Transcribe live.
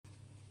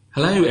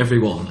Hello,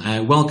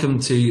 everyone. Welcome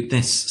to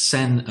this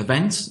CEN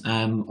event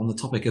on the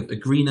topic of a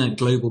greener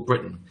global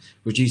Britain,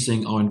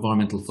 reducing our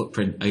environmental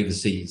footprint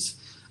overseas.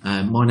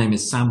 My name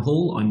is Sam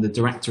Hall. I'm the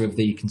director of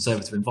the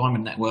Conservative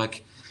Environment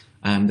Network.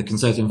 The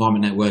Conservative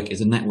Environment Network is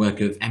a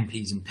network of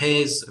MPs and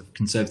peers, of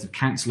Conservative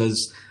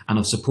councillors and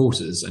of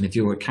supporters. And if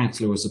you're a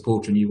councillor or a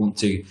supporter and you want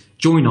to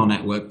join our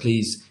network,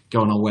 please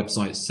go on our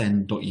website,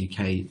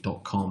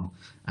 cen.uk.com,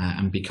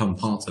 and become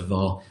part of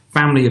our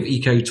family of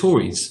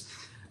eco-Tories.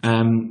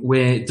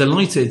 We're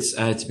delighted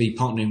to be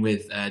partnering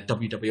with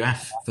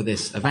WWF for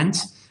this event,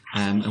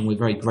 and we're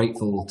very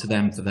grateful to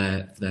them for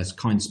their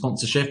kind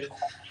sponsorship.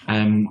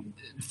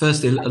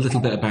 Firstly, a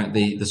little bit about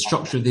the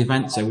structure of the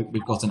event. So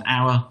we've got an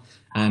hour.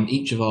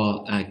 Each of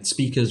our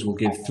speakers will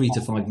give 3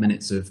 to 5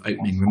 minutes of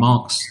opening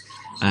remarks,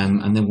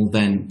 and then we'll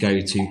then go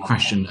to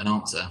question and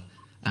answer.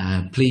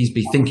 Please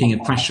be thinking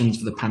of questions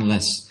for the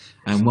panelists.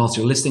 Whilst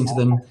you're listening to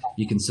them,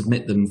 you can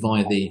submit them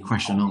via the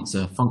question and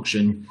answer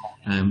function.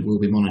 We'll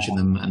be monitoring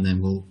them and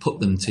then we'll put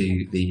them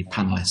to the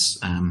panelists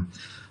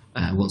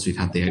once we've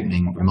had the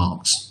opening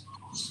remarks.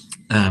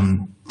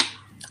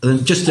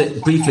 Just to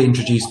briefly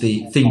introduce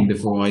the theme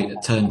before I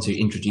turn to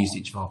introduce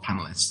each of our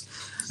panelists.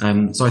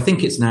 So I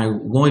think it's now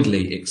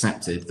widely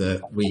accepted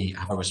that we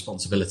have a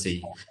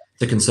responsibility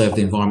to conserve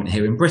the environment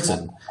here in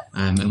Britain,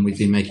 and we've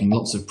been making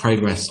lots of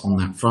progress on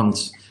that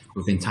front.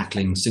 We've been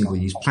tackling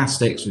single-use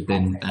plastics, we've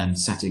been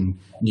setting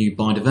new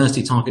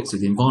biodiversity targets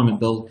through the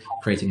Environment Bill,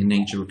 creating a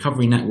nature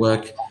recovery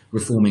network,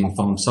 reforming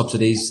farm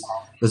subsidies.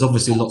 There's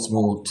obviously lots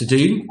more to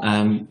do,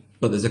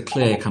 but there's a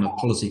clear kind of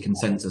policy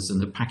consensus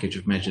and a package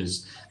of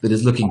measures that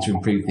is looking to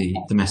improve the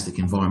domestic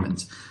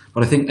environment.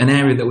 But I think an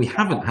area that we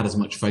haven't had as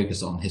much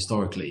focus on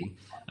historically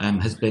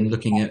has been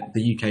looking at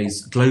the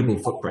UK's global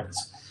footprint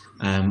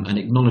and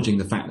acknowledging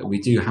the fact that we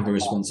do have a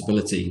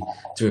responsibility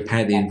to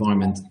repair the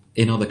environment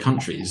in other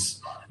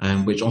countries,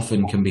 which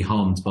often can be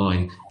harmed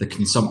by the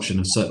consumption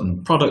of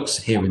certain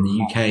products here in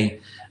the UK,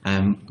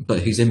 but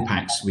whose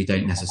impacts we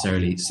don't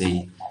necessarily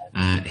see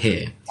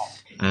here.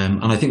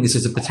 And I think this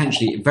is a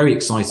potentially very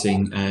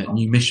exciting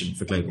new mission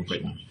for Global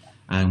Britain,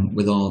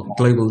 with our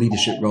global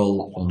leadership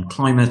role on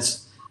climate,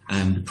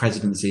 the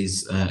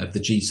presidencies of the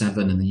G7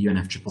 and the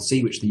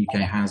UNFCCC, which the UK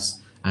has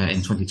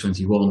in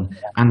 2021,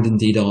 and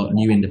indeed our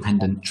new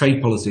independent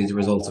trade policy as a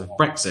result of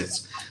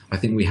Brexit. I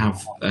think we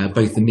have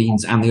both the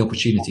means and the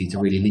opportunity to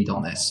really lead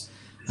on this.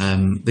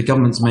 The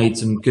government's made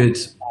some good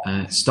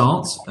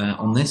starts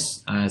on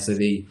this. So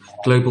the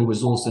Global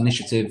Resource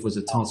Initiative was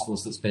a task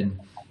force that's been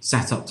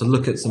set up to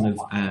look at some of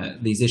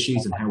these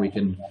issues and how we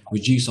can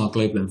reduce our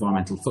global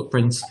environmental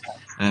footprint.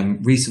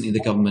 Recently, the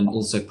government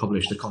also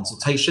published a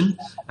consultation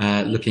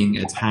looking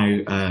at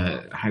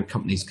how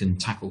companies can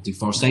tackle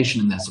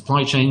deforestation in their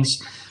supply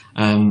chains.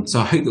 So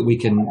I hope that we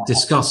can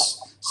discuss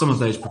some of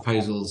those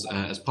proposals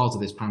as part of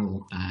this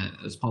panel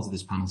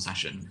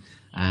session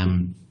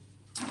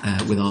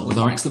with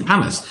our excellent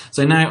panelists.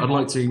 So now I'd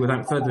like to,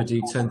 without further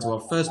ado, turn to our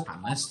first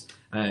panelist,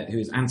 who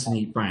is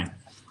Anthony Brown.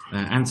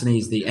 Anthony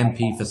is the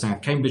MP for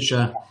South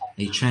Cambridgeshire.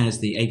 He chairs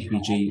the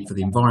APPG for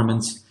the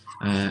Environment.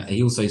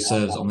 He also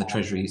serves on the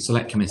Treasury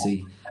Select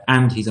Committee,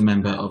 and he's a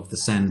member of the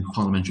CEN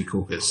Parliamentary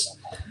Caucus.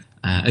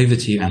 Over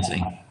to you,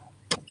 Anthony.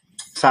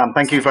 Sam,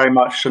 thank you very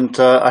much. And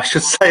I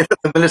should say that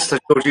the Minister,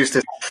 George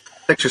Eustice,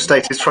 Secretary of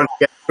State, is trying to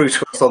get through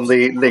to us on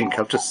the link.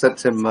 I've just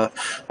sent him a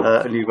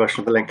new version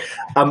of the link.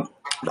 I'm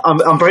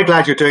very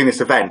glad you're doing this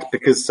event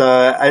because,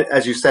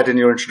 as you said in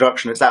your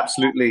introduction, it's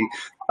absolutely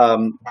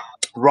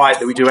right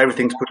that we do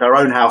everything to put our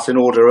own house in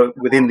order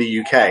within the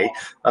UK.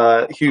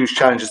 Huge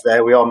challenges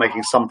there. We are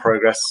making some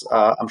progress.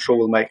 I'm sure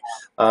we'll make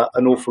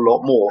an awful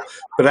lot more.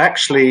 But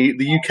actually,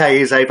 the UK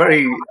is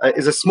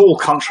a small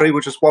country,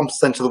 which is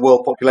 1% of the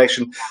world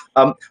population,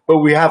 but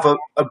we have a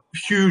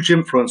huge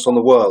influence on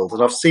the world.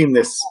 And I've seen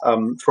this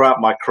throughout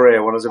my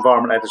career when I was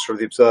environment editor of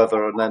the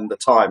Observer and then the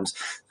Times.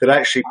 That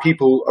actually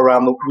people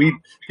around the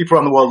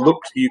world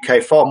look to the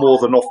UK far more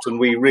than often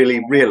we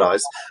really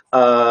realise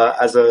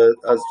as an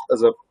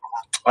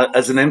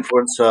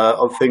influencer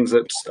of things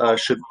that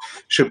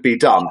should be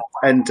done.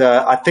 And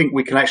I think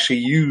we can actually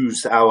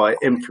use our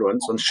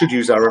influence and should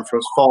use our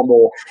influence far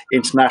more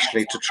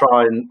internationally to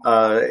try and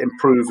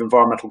improve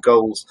environmental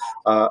goals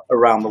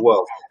around the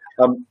world.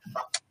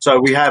 So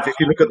we have, if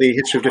you look at the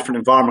history of different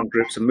environment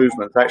groups and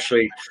movements,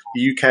 actually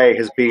the UK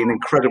has been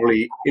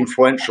incredibly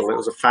influential. It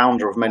was a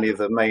founder of many of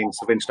the main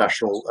sort of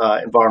international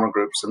environment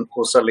groups and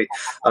will certainly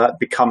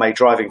become a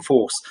driving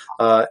force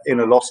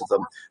in a lot of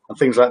them. And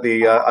things like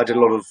I did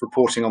a lot of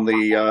reporting on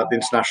the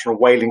International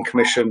Whaling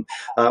Commission,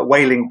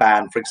 whaling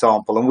ban, for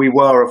example. And we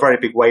were a very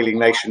big whaling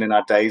nation in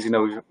our days. You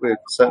know, we've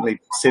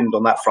certainly sinned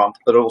on that front,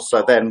 but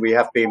also then we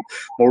have been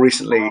more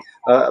recently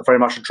very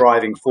much a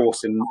driving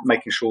force in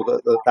making sure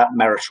that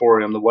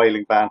moratorium, the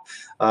whaling ban,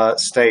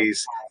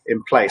 stays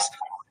in place.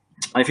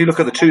 And if you look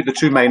at the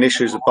two main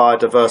issues of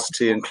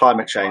biodiversity and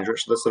climate change,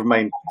 which are the sort of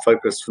main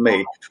focus for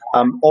me,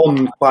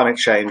 on climate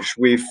change,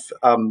 we've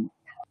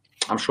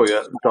I'm sure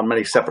you've done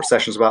many separate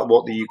sessions about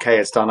what the UK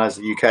has done as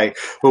the UK,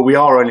 but we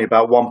are only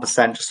about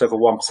 1%, just over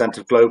 1%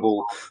 of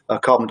global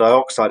carbon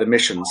dioxide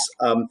emissions.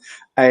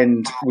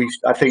 And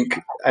I think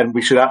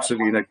we should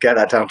absolutely get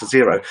that down to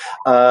zero.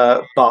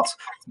 But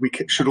we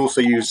should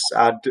also use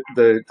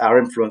our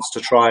influence to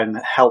try and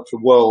help the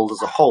world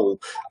as a whole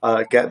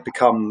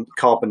become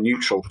carbon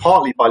neutral,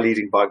 partly by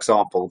leading by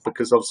example,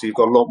 because obviously you've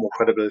got a lot more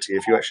credibility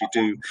if you actually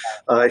do,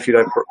 if you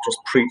don't just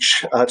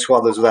preach to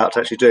others without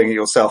actually doing it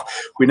yourself.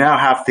 We now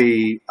have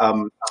the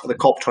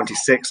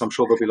COP26. I'm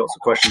sure there'll be lots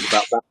of questions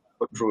about that,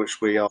 for which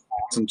we are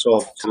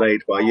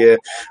delayed by a year.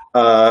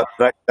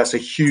 That's a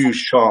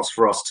huge chance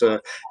for us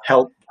to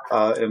help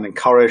and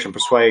encourage and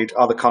persuade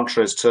other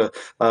countries to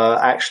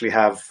actually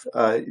have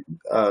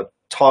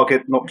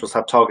not just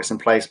have targets in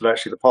place, but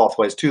actually the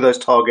pathways to those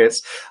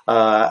targets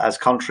as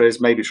countries,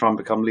 maybe try and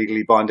become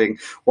legally binding.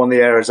 One of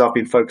the areas I've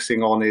been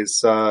focusing on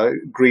is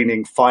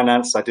greening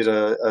finance. I did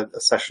a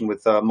session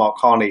with Mark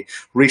Carney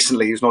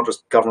recently, who's not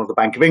just governor of the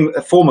Bank of England,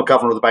 a former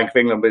governor of the Bank of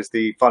England, but is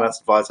the finance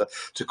advisor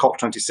to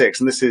COP26.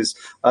 And this is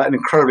an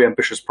incredibly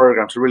ambitious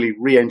program to really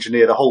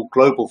re-engineer the whole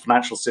global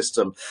financial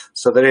system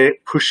so that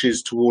it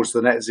pushes towards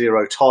the net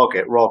zero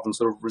target rather than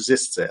sort of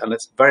resists it. And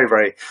it's very,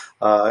 very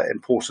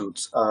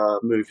important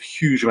move.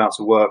 Huge amounts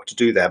of work to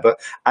do there. But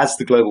as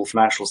the global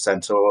financial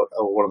centre,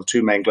 or one of the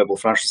two main global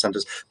financial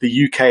centres, the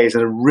UK is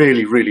in a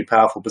really, really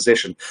powerful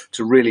position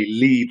to really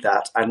lead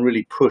that and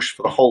really push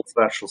for the whole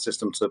financial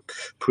system to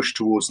push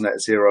towards net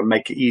zero and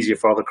make it easier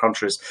for other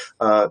countries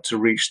to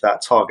reach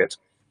that target.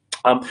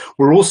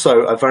 We're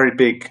also a very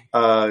big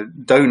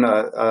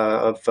donor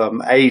of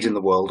aid in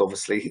the world,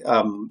 obviously,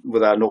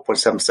 with our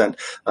 0.7%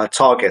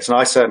 target. And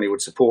I certainly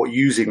would support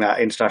using that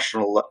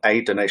international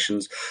aid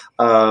donations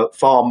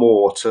far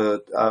more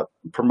to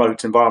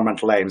promote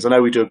environmental aims. I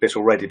know we do a bit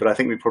already, but I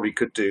think we probably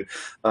could do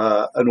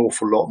an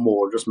awful lot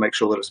more, just make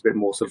sure that it's a bit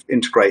more sort of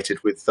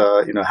integrated with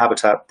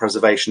habitat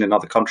preservation in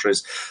other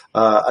countries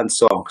and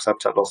so on, because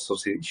habitat loss is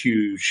obviously a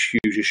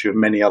huge issue in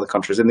many other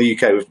countries. In the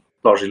UK, we've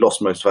largely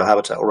lost most of our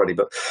habitat already,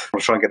 but I'm going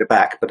to try and get it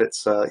back. But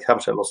it's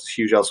habitat loss is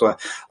huge elsewhere.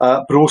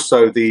 But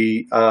also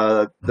the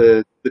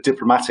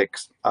diplomatic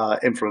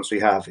influence we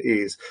have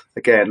is,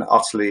 again,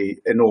 utterly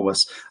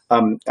enormous,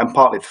 and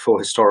partly for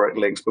historic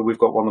links. But we've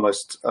got one of the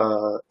most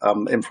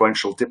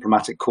influential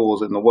diplomatic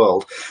corps in the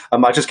world.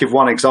 I just give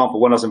one example.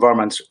 When I was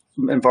environment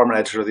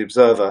editor of the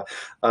Observer,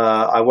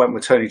 I went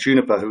with Tony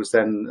Juniper, who was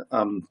then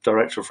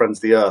director of Friends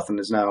of the Earth and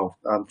is now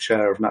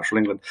chair of Natural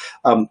England,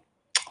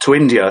 to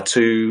India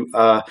to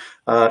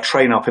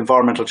train up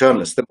environmental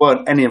journalists. There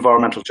weren't any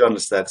environmental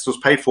journalists there. This was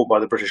paid for by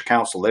the British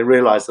Council. They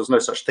realised there was no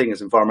such thing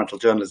as environmental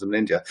journalism in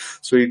India.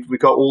 So we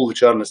got all the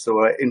journalists that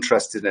were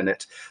interested in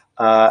it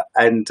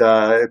and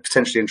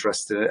potentially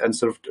interested in it. And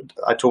sort of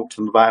I talked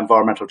to them about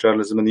environmental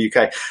journalism in the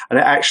UK. And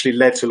it actually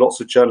led to lots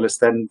of journalists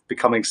then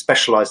becoming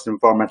specialised in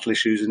environmental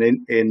issues in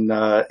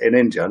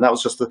India. And that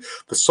was just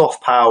the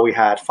soft power we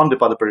had, funded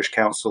by the British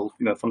Council,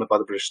 funded by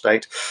the British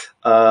state,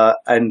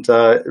 and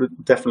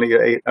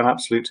definitely an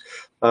absolute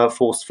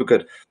force for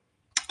good.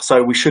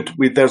 So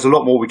there's a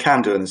lot more we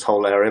can do in this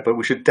whole area, but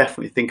we should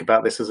definitely think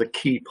about this as a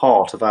key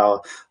part of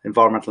our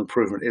environmental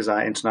improvement is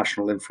our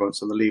international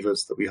influence and the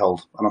levers that we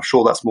hold. And I'm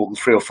sure that's more than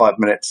 3 or 5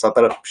 minutes, so I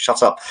better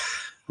shut up.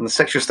 And the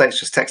Secretary of State's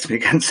just texted me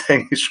again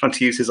saying he's trying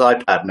to use his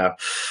iPad now.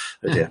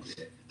 Oh dear.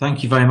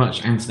 Thank you very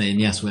much, Anthony. And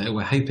yes,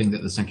 we're hoping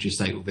that the Secretary of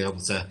State will be able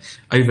to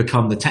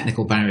overcome the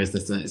technical barriers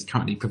that is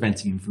currently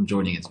preventing him from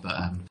joining us. But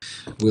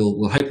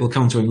we'll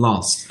come to him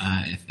last,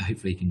 if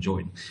hopefully he can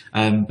join.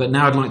 But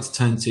now I'd like to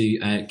turn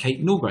to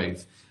Kate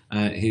Norgrove,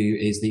 who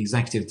is the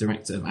Executive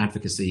Director of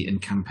Advocacy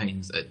and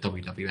Campaigns at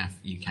WWF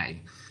UK.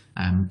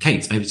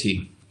 Kate, over to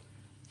you.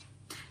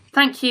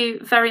 Thank you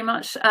very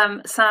much,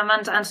 Sam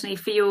and Anthony,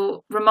 for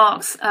your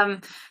remarks.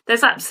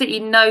 There's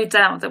absolutely no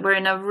doubt that we're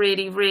in a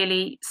really,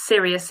 really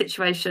serious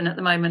situation at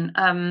the moment.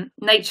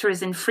 Nature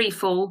is in free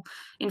fall.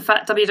 In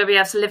fact,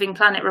 WWF's Living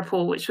Planet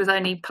report, which was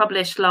only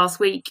published last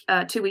week,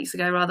 2 weeks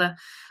ago rather,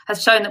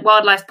 has shown that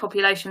wildlife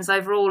populations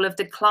overall have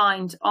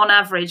declined on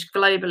average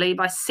globally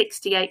by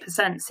 68%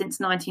 since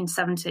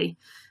 1970,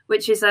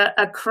 which is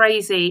a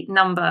crazy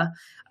number.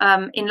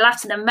 In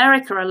Latin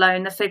America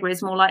alone, the figure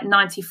is more like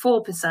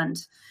 94%.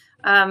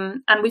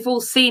 And we've all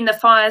seen the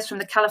fires from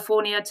the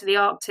California to the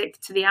Arctic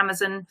to the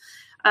Amazon.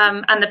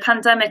 And the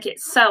pandemic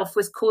itself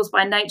was caused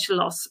by nature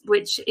loss,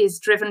 which is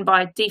driven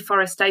by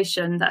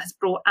deforestation that has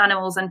brought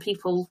animals and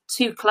people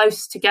too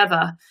close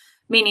together,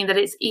 meaning that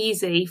it's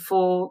easy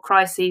for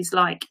crises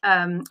like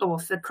or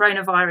for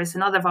coronavirus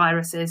and other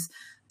viruses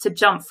to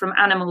jump from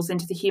animals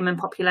into the human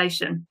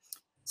population.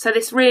 So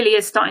this really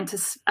is starting to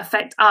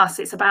affect us.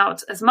 It's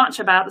about as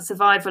much about the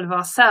survival of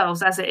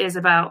ourselves as it is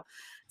about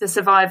the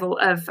survival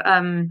of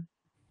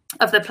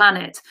the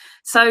planet.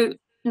 So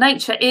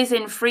nature is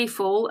in free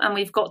fall and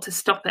we've got to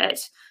stop it.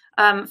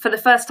 For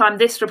the first time,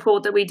 this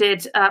report that we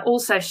did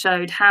also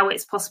showed how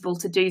it's possible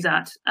to do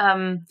that.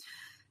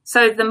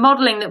 So the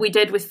modelling that we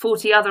did with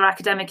 40 other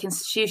academic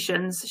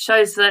institutions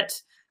shows that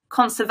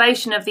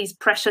conservation of these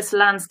precious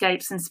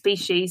landscapes and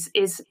species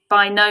is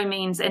by no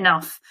means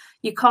enough.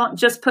 You can't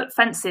just put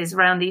fences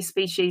around these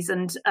species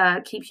and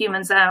keep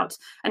humans out.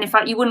 And in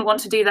fact, you wouldn't want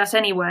to do that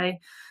anyway.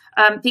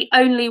 The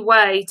only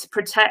way to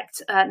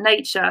protect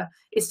nature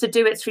is to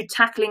do it through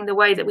tackling the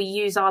way that we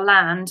use our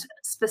land,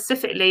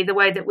 specifically the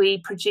way that we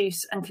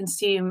produce and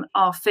consume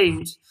our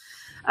food.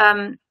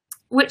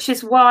 Which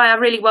is why I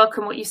really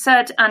welcome what you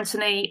said,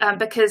 Anthony,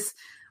 because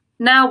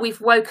now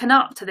we've woken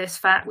up to this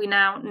fact, we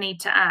now need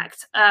to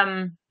act.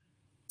 And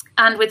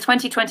with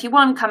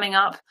 2021 coming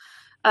up,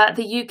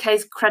 the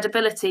UK's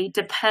credibility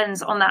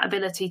depends on that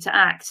ability to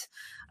act.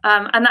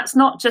 And that's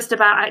not just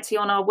about acting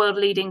on our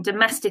world-leading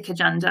domestic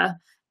agenda,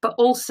 but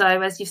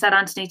also, as you said,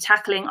 Anthony,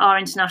 tackling our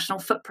international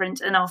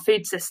footprint and our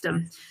food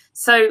system.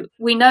 So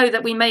we know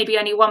that we may be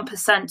only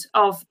 1%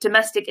 of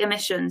domestic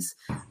emissions,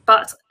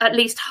 but at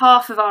least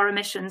half of our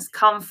emissions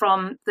come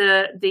from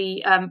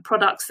the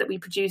products that we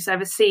produce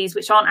overseas,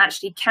 which aren't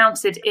actually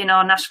counted in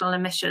our national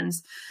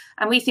emissions.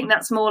 And we think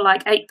that's more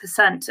like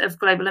 8% of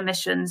global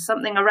emissions,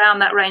 something around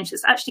that range.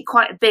 It's actually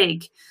quite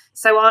big.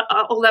 So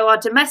although our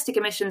domestic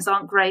emissions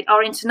aren't great,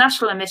 our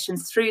international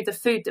emissions through the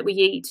food that we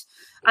eat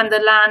and the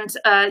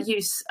land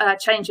use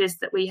changes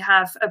that we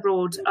have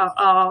abroad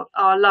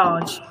are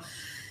large.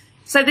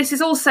 So this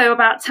is also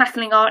about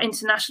tackling our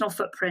international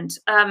footprint.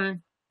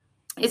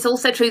 It's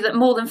also true that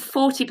more than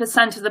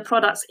 40% of the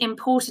products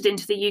imported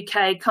into the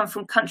UK come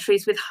from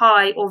countries with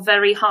high or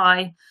very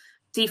high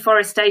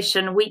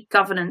deforestation, weak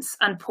governance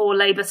and poor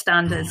labour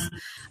standards.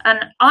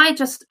 And I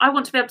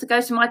want to be able to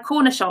go to my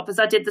corner shop, as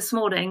I did this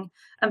morning,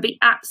 and be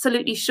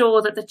absolutely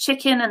sure that the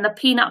chicken and the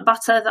peanut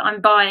butter that I'm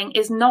buying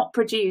is not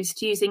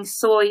produced using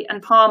soy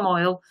and palm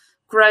oil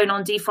grown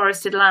on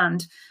deforested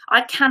land.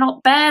 I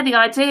cannot bear the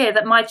idea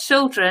that my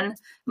children,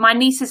 my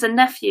nieces and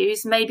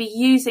nephews, may be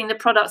using the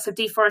products of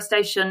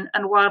deforestation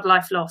and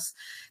wildlife loss,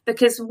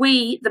 because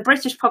we, the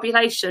British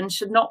population,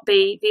 should not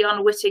be the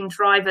unwitting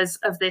drivers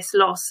of this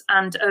loss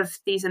and of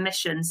these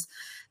emissions.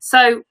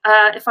 So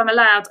if I'm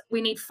allowed,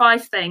 we need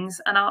 5 things,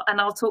 and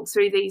I'll talk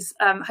through these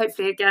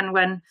hopefully again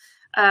when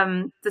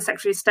the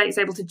Secretary of State is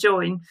able to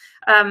join.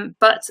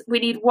 But we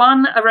need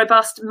 1, a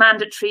robust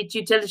mandatory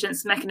due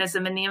diligence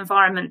mechanism in the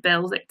Environment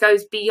Bill that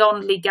goes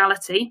beyond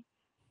legality.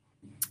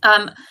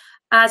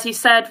 As you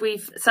said,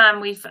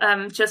 Sam, we've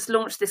just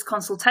launched this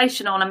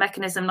consultation on a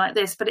mechanism like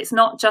this, but it's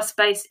not just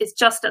it's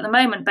just at the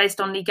moment based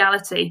on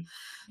legality.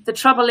 The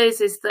trouble is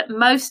that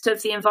most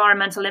of the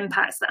environmental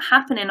impacts that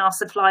happen in our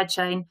supply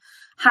chain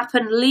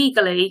happen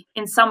legally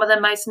in some of the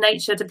most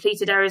nature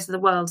depleted areas of the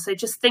world. So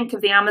just think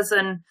of the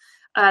Amazon,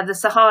 the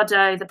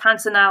Cerrado, the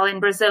Pantanal in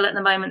Brazil at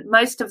the moment.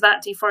 Most of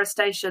that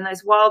deforestation,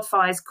 those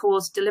wildfires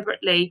caused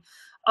deliberately,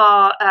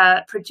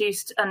 are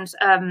produced and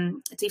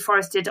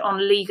deforested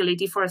on legally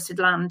deforested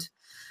land.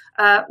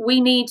 We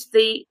need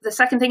the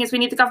second thing is we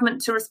need the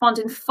government to respond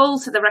in full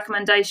to the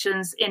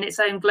recommendations in its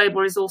own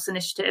Global Resource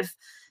Initiative,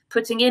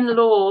 putting in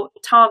law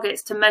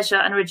targets to measure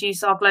and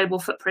reduce our global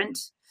footprint.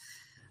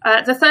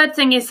 The third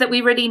thing is that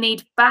we really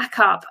need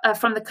backup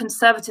from the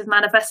Conservative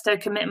manifesto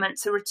commitment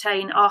to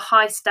retain our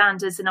high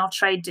standards in our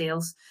trade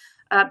deals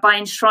by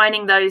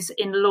enshrining those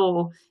in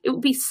law. It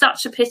would be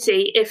such a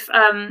pity if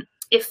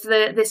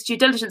this due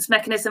diligence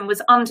mechanism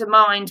was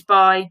undermined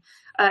by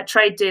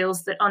trade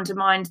deals that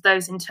undermined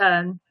those in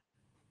turn.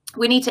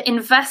 We need to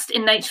invest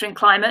in nature and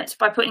climate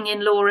by putting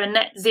in law a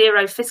net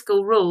zero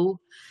fiscal rule,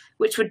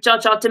 which would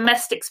judge our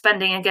domestic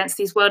spending against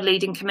these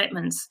world-leading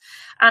commitments.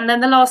 And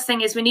then the last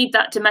thing is we need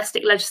that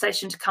domestic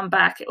legislation to come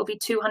back. It will be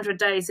 200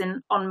 days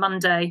on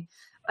Monday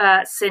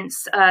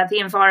since the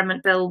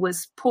Environment Bill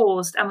was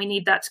paused, and we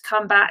need that to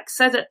come back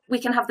so that we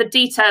can have the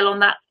detail on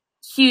that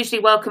hugely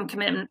welcome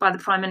commitment by the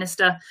Prime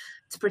Minister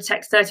to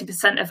protect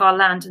 30% of our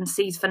land and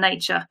seas for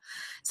nature.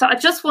 So I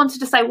just wanted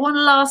to say one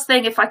last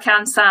thing, if I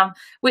can, Sam,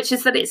 which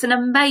is that it's an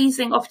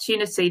amazing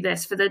opportunity,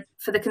 this, for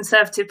the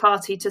Conservative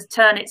Party to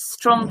turn its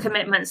strong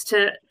commitments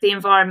to the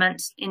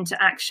environment into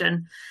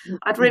action.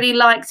 I'd really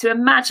like to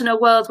imagine a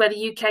world where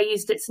the UK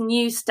used its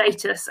new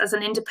status as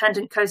an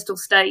independent coastal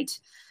state,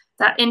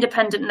 that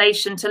independent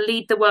nation, to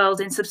lead the world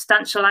in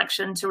substantial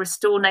action to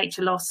restore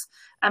nature loss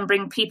and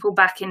bring people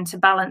back into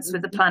balance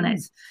with the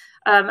planet.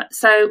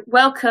 So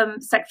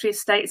welcome, Secretary of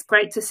State. It's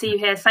great to see you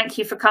here. Thank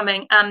you for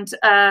coming, and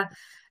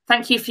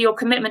thank you for your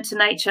commitment to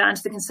nature and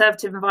to the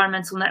Conservative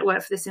Environmental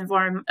Network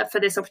for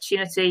this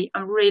opportunity.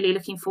 I'm really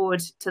looking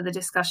forward to the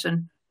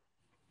discussion.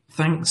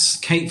 Thanks,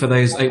 Kate, for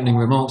those opening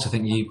remarks. I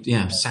think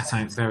you set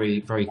out very,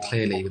 very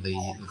clearly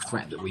the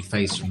threat that we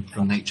face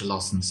from nature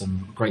loss, and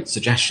some great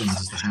suggestions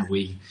as to how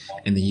we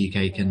in the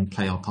UK can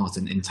play our part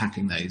in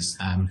tackling those.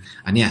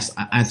 And yes,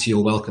 add to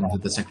your welcome to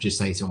the Secretary of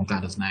State, who I'm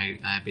glad has now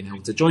been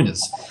able to join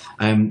us.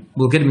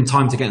 We'll get him in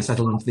time to get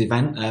settled into the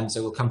event,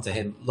 so we'll come to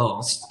him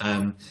last.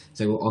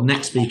 So our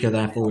next speaker,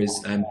 therefore, is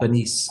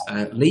Bernice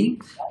Lee,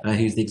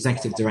 who's the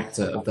Executive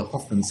Director of the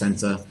Hoffman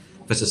Centre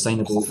for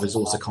Sustainable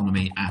Resource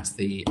Economy at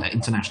the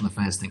International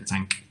Affairs think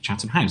tank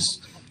Chatham House.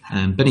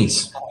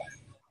 Bernice.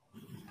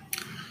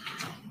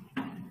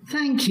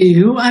 Thank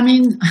you. I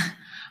mean,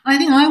 I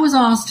think I was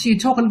asked to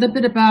talk a little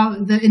bit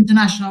about the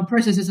international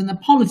processes and the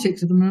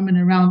politics at the moment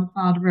around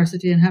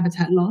biodiversity and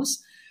habitat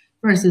loss.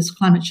 versus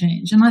climate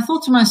change. And I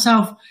thought to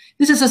myself,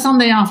 this is a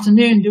Sunday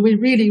afternoon. Do we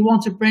really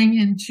want to bring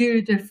in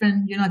two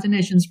different United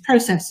Nations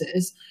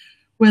processes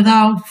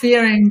without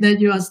fearing that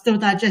you are still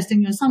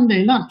digesting your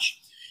Sunday lunch?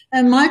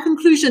 And my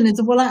conclusion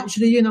is, well,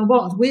 actually, you know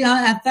what? We are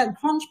at that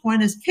crunch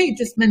point, as Kate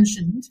just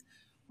mentioned,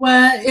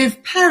 where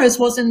if Paris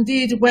was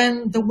indeed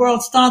when the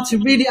world started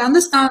to really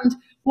understand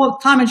what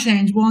climate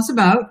change was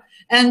about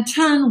and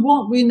turn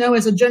what we know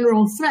as a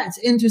general threat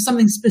into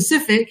something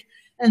specific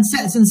and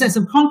sets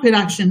of concrete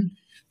action,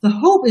 the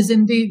hope is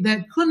indeed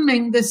that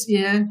Kunming this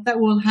year, that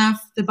will have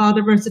the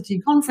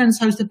Biodiversity Conference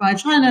hosted by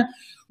China,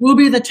 will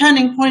be the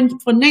turning point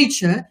for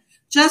nature,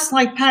 just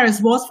like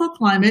Paris was for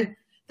climate,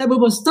 that we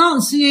will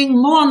start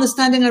seeing more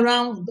understanding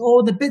around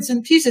all the bits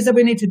and pieces that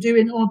we need to do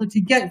in order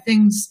to get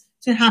things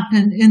to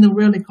happen in the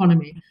real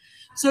economy.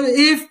 So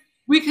if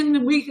we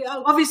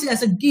obviously,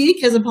 as a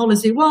geek, as a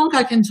policy wonk,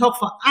 I can talk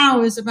for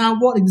hours about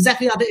what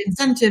exactly are the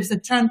incentives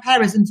that turn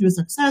Paris into a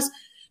success.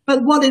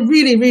 But what it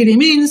really, really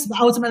means,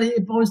 ultimately,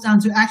 it boils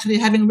down to actually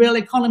having real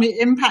economy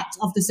impact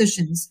of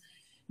decisions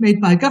made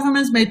by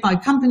governments, made by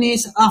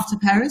companies after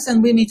Paris,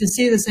 and we need to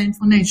see the same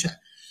for nature.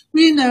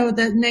 We know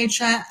that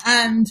nature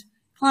and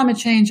climate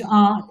change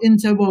are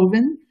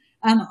interwoven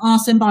and are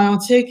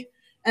symbiotic,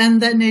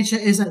 and that nature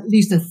is at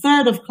least a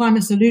third of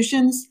climate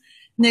solutions.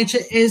 Nature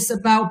is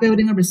about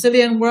building a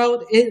resilient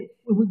world. We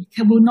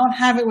will not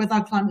have it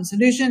without climate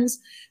solutions.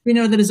 We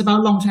know that it's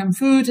about long-term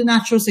food,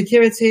 natural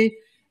security,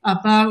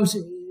 about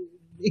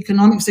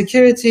economic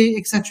security,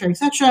 etc.,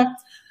 etc.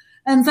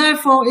 And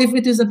therefore, if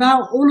it is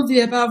about all of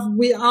the above,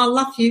 we are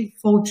lucky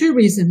for two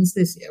reasons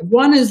this year.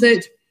 One is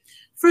that,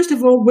 first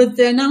of all, with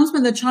the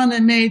announcement that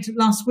China made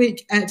last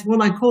week at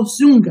what I call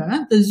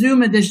Zoomga, the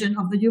Zoom edition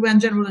of the UN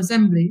General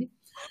Assembly,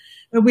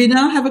 we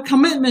now have a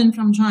commitment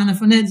from China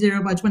for net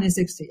zero by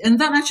 2060. And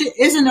that actually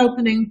is an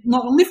opening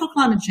not only for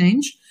climate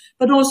change,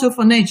 but also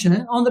for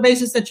nature, on the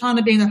basis that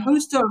China being the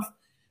host of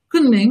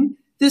Kunming,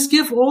 this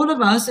gives all of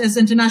us as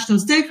international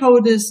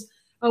stakeholders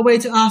a way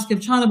to ask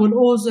if China will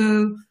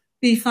also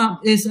beef up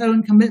its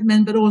own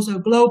commitment, but also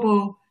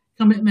global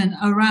commitment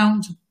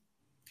around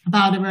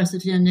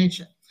biodiversity and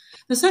nature.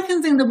 The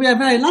second thing that we are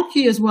very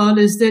lucky as well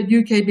is that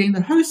UK being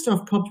the host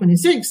of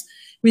COP26,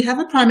 we have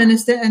a Prime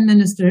Minister and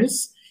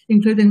ministers,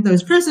 including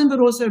those present, but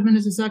also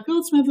Minister Zach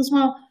Goldsmith as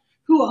well,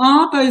 who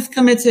are both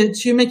committed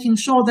to making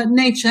sure that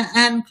nature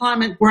and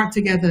climate work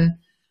together,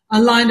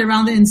 aligned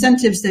around the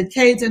incentives that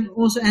Kate and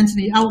also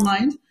Anthony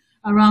outlined,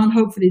 around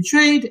hopefully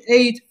trade,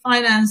 aid,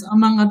 finance,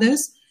 among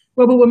others,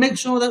 where we will make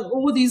sure that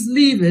all these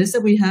levers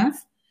that we have,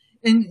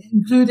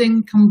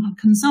 including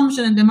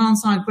consumption and demand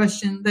side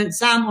question that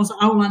Sam also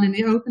outlined in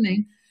the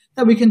opening,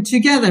 that we can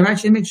together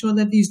actually make sure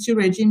that these two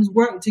regimes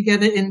work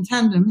together in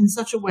tandem in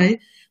such a way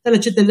that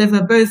it should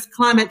deliver both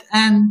climate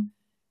and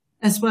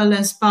as well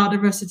as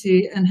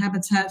biodiversity and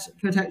habitat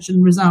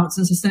protection results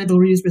and sustainable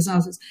reuse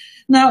results.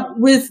 Now,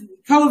 with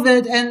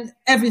COVID and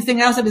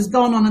everything else that is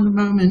going on at the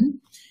moment,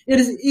 it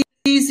is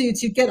easy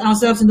to get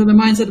ourselves into the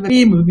mindset of a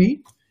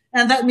B-movie.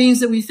 And that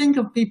means that we think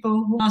of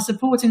people who are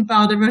supporting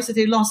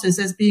biodiversity losses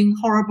as being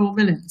horrible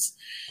villains.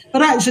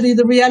 But actually,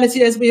 the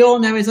reality, as we all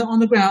know, is that on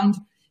the ground,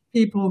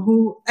 people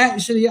who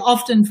actually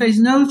often face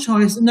no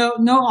choice, no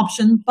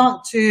option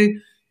but to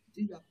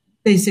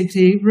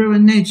basically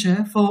ruin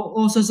nature for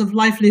all sorts of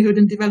livelihood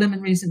and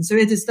development reasons. So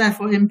it is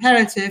therefore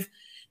imperative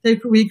that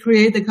we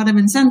create the kind of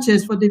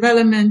incentives for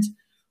development,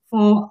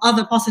 for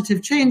other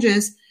positive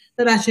changes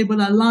that actually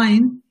will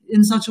align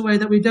in such a way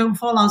that we don't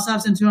fall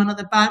ourselves into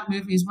another bad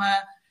movies where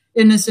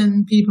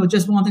innocent people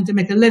just wanting to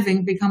make a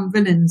living become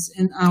villains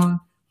in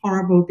our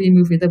horrible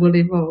B-movie that will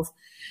evolve.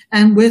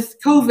 And with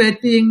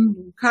COVID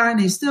being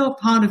currently still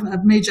part of a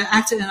major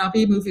actor in our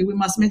B-movie, we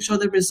must make sure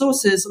the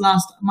resources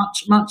last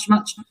much, much,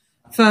 much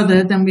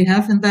further than we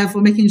have, and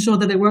therefore making sure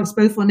that it works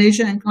both for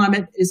nature and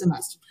climate is a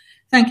must.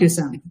 Thank you,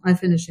 Sam. I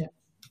finish here.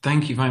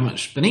 Thank you very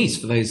much, Bernice,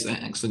 for those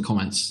excellent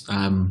comments.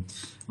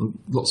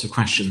 Lots of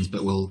questions,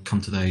 but we'll come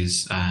to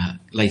those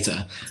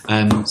later.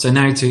 So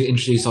now to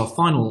introduce our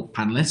final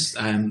panellist,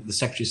 the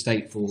Secretary of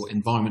State for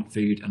Environment,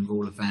 Food and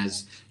Rural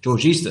Affairs,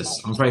 George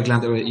Eustice. I'm very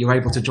glad that you're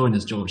able to join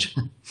us, George.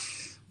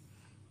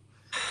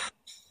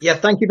 Yeah,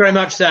 thank you very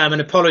much, Sam,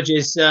 and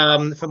apologies for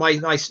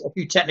a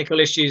few technical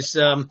issues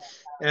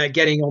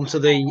getting onto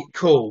the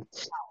call.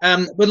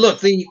 But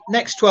look, the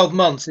next 12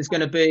 months is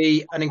going to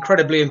be an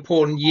incredibly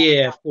important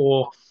year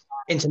for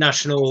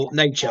international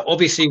nature.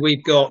 Obviously,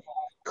 we've got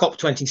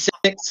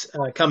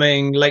COP26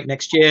 coming late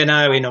next year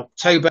now in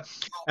October,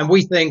 and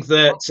we think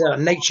that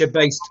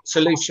nature-based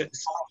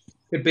solutions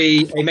could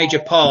be a major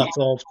part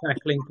of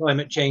tackling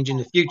climate change in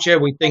the future.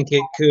 We think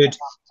it could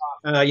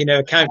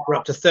account for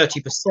up to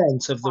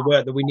 30% of the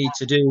work that we need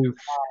to do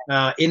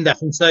in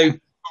that. And so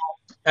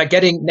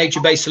getting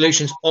nature-based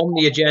solutions on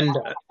the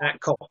agenda at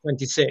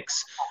COP26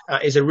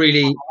 is a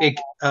really big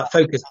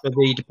focus for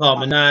the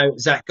department now.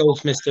 Zach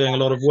Goldsmith's doing a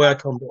lot of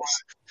work on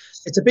this.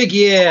 It's a big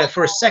year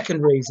for a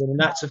second reason, and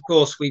that's, of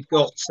course, we've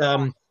got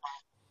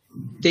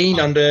Dean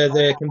under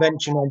the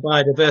Convention on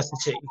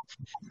Biodiversity,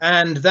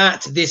 and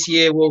that this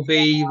year will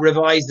be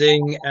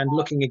revising and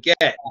looking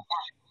again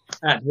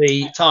at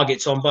the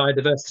targets on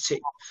biodiversity.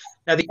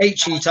 Now, the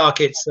HE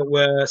targets that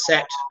were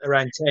set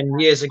around 10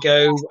 years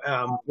ago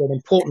were an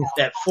important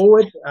step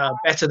forward,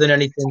 better than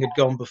anything had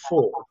gone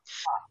before.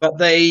 But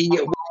they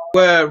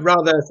were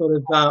rather sort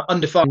of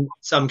undefined in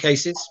some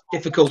cases,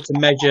 difficult to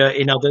measure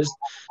in others.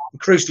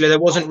 And crucially, there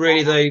wasn't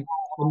really the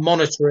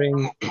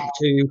monitoring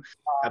to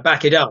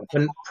back it up.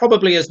 And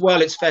probably as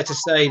well, it's fair to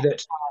say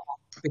that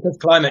because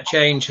climate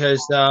change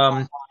has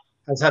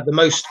had the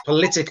most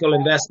political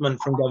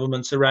investment from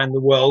governments around the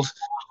world,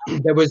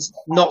 there was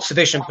not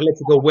sufficient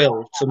political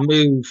will to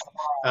move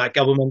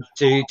government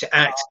to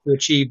act to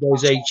achieve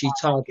those HE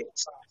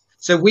targets.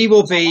 So we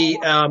will be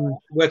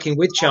working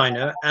with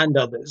China and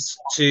others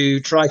to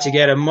try to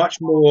get a much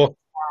more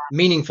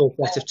meaningful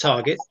set of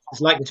targets.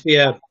 There's likely to be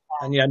a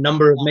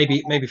number of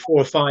maybe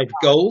 4 or 5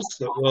 goals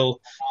that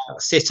will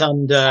sit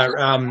under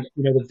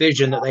the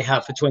vision that they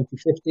have for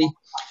 2050.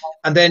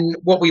 And then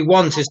what we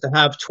want is to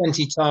have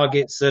 20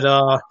 targets that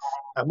are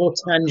more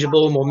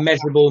tangible, more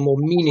measurable, more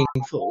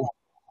meaningful,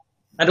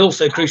 and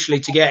also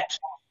crucially to get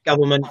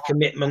government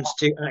commitments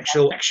to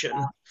actual action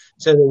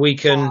so that we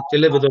can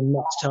deliver them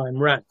next time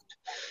round.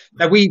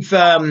 Now, we've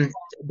done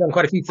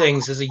quite a few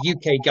things as a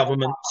UK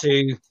government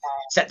to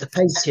set the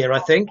pace here, I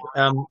think.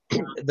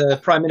 The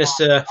Prime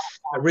Minister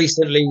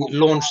recently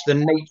launched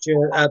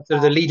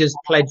the Leaders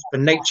Pledge for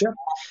Nature,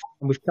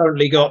 and we've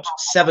currently got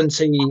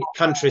 70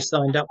 countries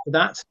signed up for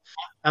that.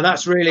 And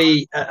that's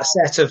really a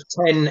set of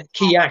 10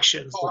 key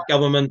actions that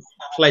government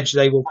pledge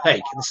they will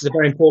take. And this is a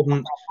very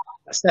important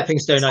stepping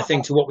stone, I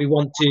think, to what we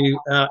want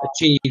to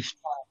achieve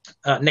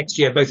next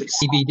year, both at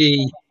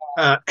CBD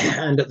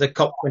and at the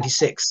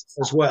COP26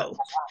 as well.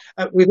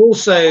 We've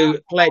also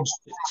pledged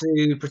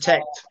to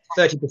protect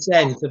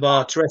 30% of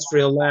our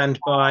terrestrial land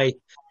by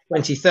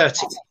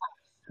 2030.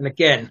 And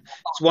again,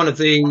 it's one of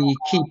the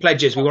key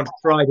pledges we want to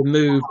try to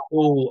move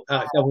all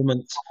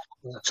governments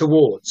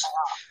towards.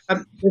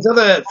 There's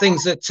other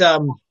things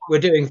that we're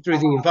doing through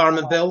the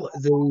Environment Bill,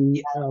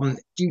 the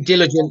due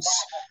diligence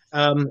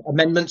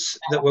amendments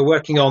that we're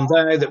working on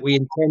there that we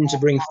intend to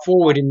bring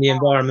forward in the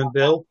Environment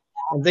Bill.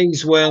 And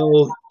these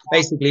will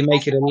basically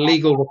make it a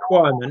legal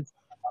requirement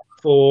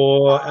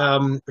for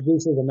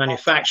producers and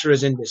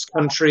manufacturers in this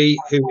country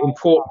who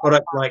import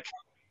products like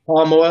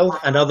palm oil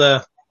and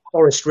other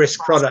forest risk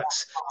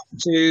products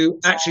to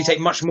actually take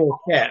much more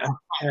care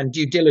and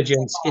due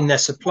diligence in their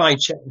supply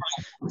chain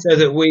so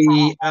that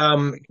we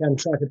can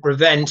try to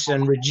prevent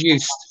and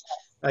reduce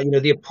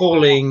the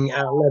appalling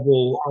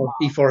level of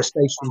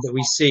deforestation that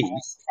we see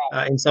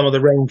in some of the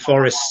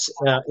rainforests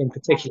in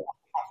particular.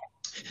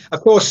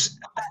 Of course,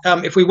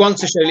 if we want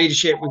to show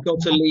leadership, we've got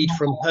to lead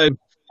from home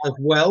as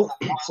well.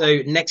 So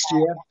next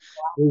year,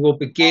 we will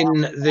begin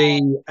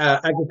the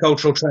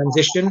agricultural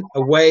transition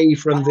away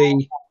from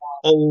the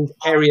old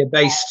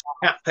area-based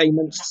cap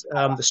payments,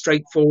 the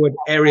straightforward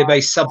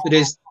area-based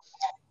subsidies,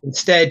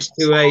 instead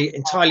to an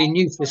entirely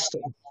new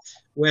system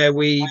where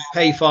we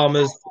pay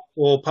farmers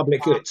for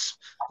public goods,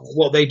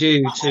 what they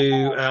do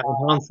to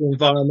enhance the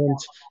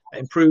environment,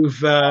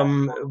 improve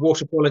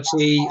water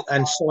quality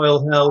and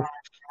soil health,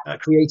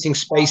 creating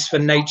space for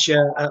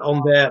nature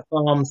on their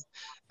farms.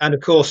 And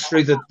of course,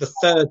 through the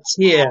third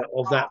tier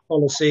of that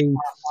policy,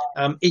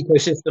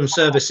 ecosystem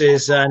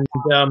services and,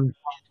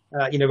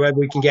 where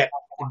we can get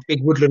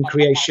big woodland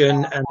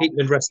creation and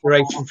peatland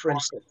restoration, for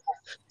instance.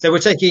 So we're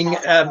taking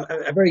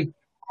a very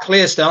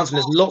clear stance, and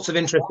there's lots of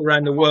interest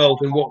around the world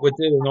in what we're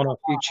doing on our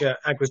future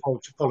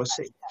agriculture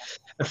policy.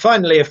 And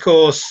finally, of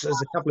course,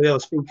 as a couple of other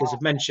speakers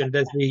have mentioned,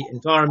 there's the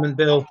Environment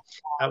Bill.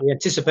 We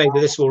anticipate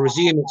that this will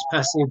resume its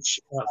passage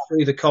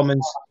through the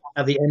Commons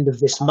at the end of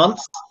this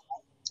month.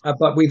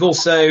 But we've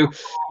also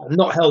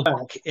not held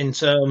back in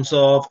terms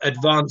of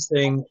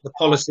advancing the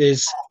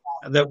policies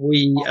that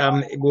we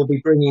will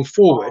be bringing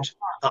forward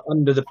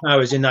under the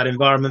powers in that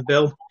Environment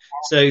Bill.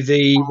 So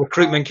the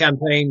recruitment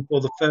campaign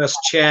for the first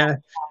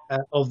chair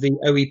of the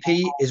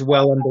OEP is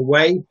well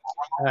underway,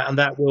 and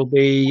that will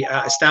be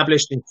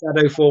established in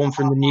shadow form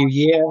from the new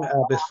year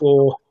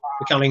before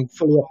becoming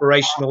fully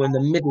operational in the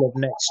middle of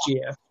next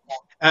year.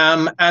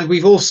 And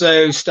we've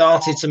also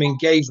started some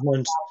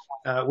engagement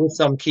with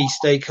some key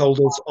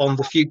stakeholders on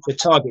the future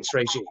targets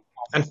regime.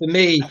 And for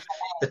me,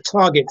 the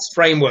targets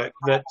framework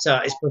that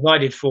is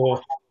provided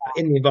for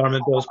in the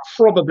Environment Bill is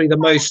probably the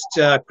most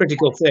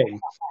critical thing.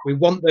 We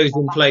want those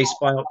in place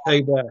by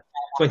October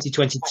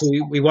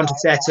 2022. We want a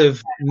set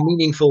of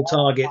meaningful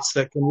targets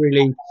that can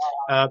really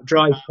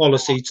drive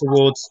policy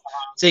towards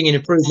seeing an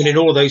improvement in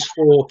all of those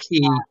 4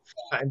 key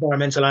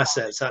environmental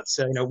assets. That's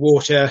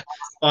water,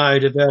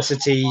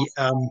 biodiversity,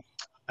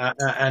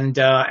 and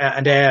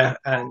air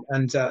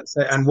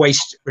and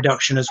waste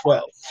reduction as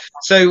well.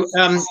 So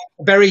a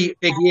very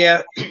big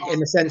year in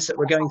the sense that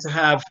we're going to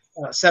have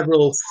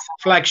several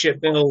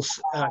flagship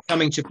bills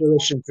coming to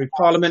fruition through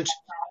Parliament.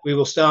 We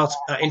will start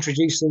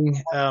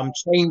introducing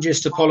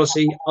changes to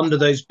policy under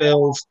those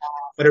bills,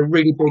 but a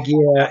really big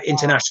year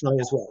internationally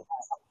as well.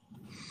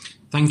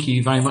 Thank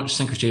you very much,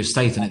 Secretary of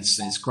State, and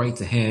it's great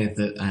to hear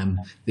that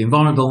the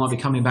Environment Bill might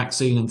be coming back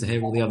soon, and to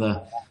hear all the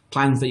other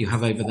plans that you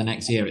have over the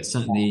next year. It's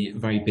certainly a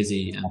very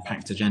busy and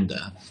packed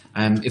agenda.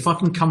 If I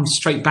can come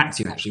straight back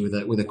to you actually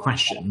with a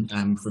question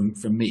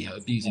from me,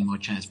 abusing my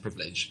chair's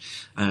privilege.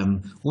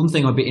 One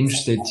thing I'd be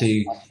interested to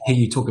hear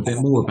you talk a bit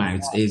more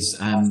about is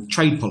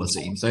trade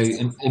policy. So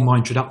in my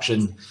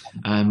introduction,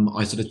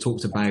 I sort of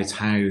talked about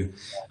how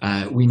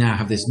we now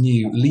have this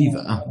new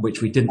lever,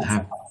 which we didn't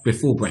have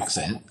before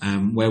Brexit,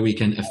 where we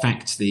can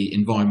affect the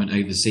environment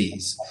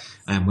overseas,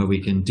 where we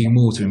can do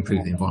more to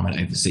improve the environment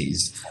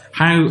overseas.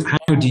 How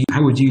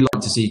would you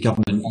like to see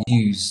government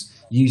use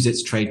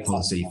its trade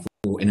policy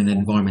in an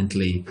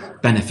environmentally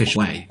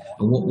beneficial way,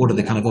 and what are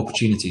the kind of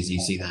opportunities you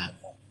see there?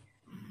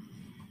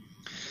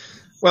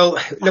 Well,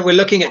 we're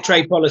looking at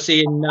trade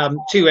policy in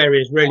two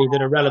areas really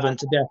that are relevant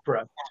to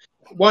DEFRA.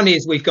 One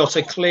is we've got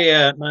a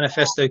clear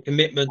manifesto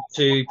commitment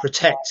to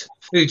protect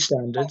food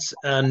standards,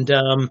 and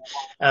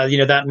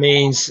that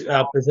means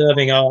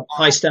preserving our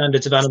high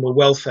standards of animal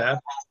welfare,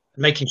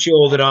 making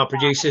sure that our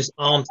producers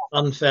aren't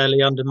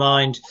unfairly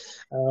undermined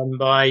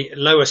by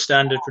lower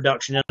standard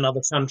production in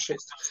other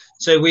countries.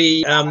 So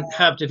we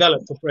have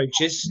developed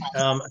approaches,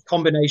 a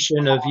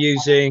combination of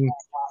using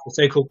the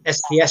so-called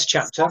SPS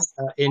chapter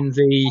in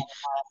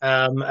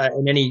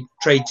any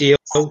trade deal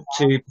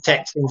to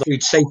protect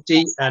food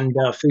safety and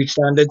food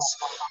standards.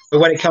 But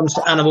when it comes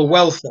to animal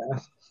welfare,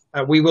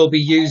 we will be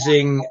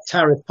using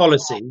tariff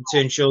policy to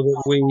ensure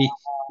that we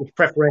give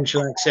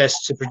preferential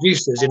access to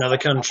producers in other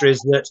countries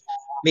that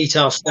meet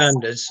our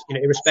standards,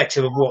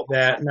 irrespective of what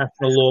their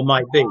national law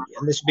might be.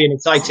 And this would be an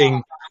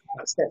exciting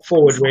step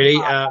forward, really,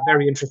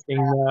 very interesting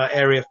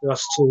area for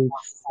us to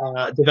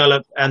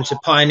develop and to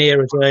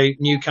pioneer as a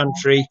new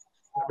country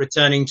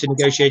returning to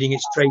negotiating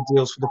its trade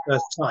deals for the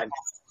first time.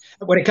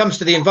 When it comes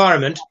to the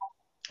environment,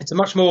 it's a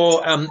much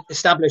more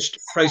established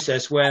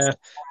process where,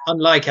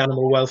 unlike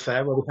animal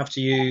welfare, where we have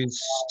to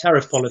use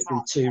tariff policy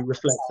to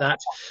reflect that,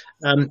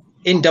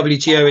 in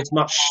WTO it's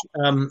much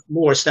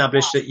more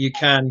established that you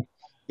can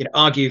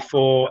argue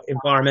for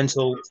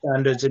environmental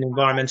standards and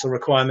environmental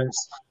requirements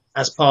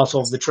as part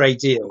of the trade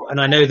deal. And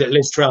I know that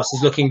Liz Truss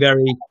is looking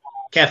very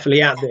carefully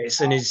at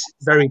this and is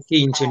very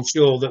keen to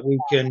ensure that we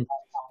can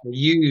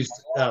use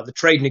the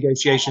trade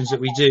negotiations that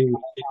we do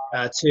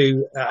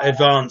to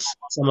advance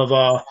some of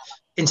our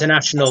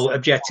international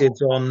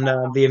objectives on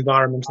the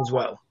environment as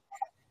well.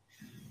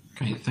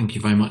 Great, thank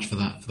you very much for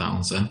that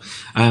answer.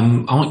 I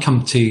might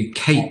come to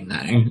Kate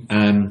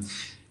now.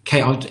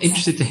 Kate, I'm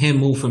interested to hear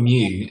more from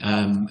you,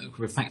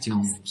 reflecting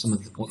on some of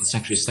what the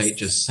Secretary of State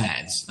just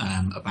said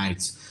about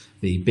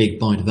the big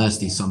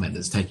biodiversity summit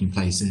that's taking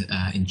place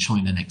in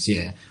China next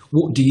year.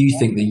 What do you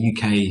think the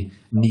UK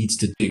needs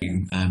to do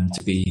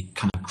to be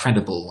kind of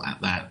credible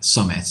at that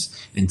summit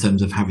in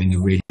terms of having a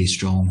really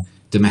strong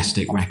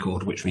domestic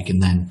record, which we can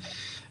then,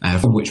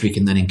 from which we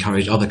can then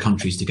encourage other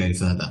countries to go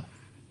further?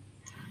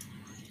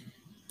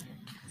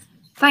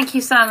 Thank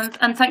you, Sam,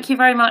 and thank you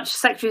very much,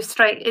 Secretary of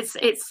State.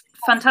 It's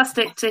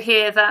fantastic to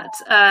hear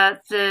that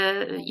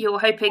you're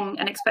hoping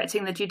and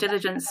expecting the due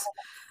diligence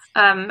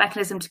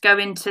mechanism to go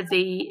into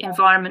the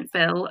Environment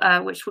Bill,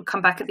 which will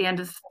come back at the end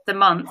of the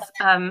month.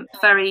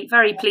 Very,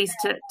 very pleased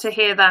to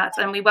hear that,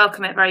 and we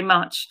welcome it very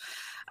much.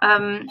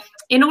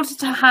 In order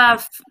to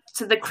have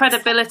the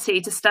credibility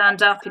to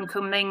stand up in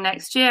Kunming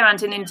next year,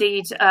 and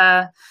indeed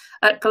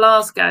at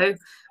Glasgow,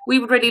 we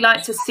would really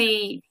like to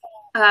see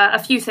a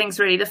few things,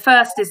 really. The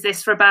first is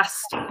this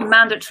robust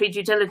mandatory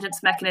due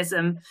diligence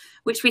mechanism,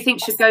 which we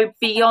think should go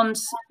beyond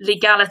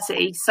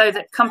legality, so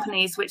that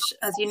companies, which,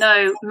 as you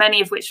know,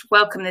 many of which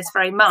welcome this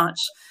very much,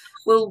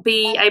 will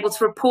be able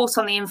to report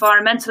on the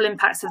environmental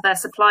impacts of their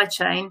supply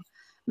chain,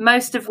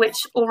 most of which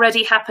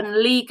already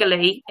happen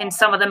legally in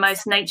some of the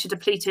most nature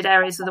depleted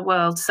areas of the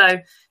world. So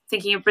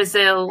thinking of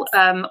Brazil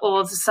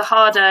or the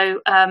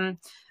Cerrado,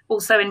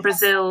 also in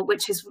Brazil,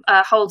 which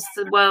holds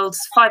the world's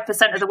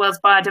 5% of the world's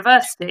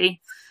biodiversity,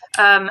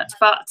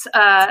 but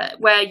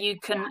where you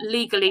can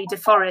legally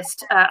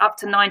deforest up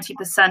to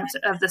 90%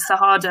 of the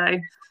Cerrado,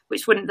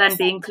 which wouldn't then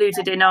be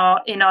included in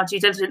our due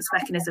diligence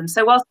mechanism.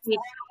 So whilst we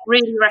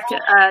really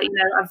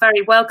are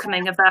very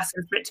welcoming of that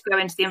and for it to go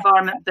into the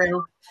Environment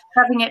Bill,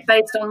 having it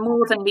based on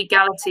more than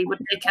legality would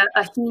make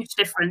a huge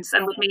difference,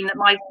 and would mean that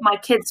my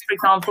kids, for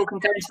example, can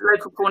go into the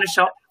local corner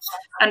shop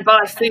and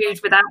buy food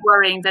without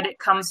worrying that it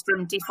comes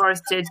from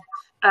deforested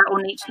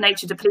or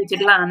nature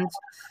depleted land.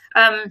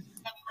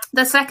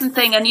 The second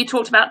thing, and you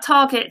talked about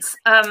targets,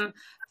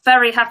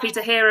 very happy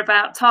to hear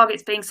about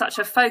targets being such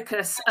a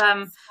focus.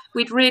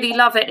 We'd really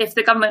love it if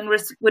the government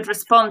would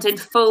respond in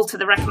full to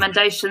the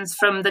recommendations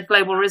from the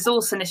Global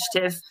Resource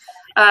Initiative,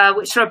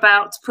 which are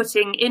about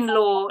putting in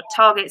law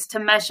targets to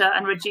measure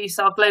and reduce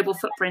our global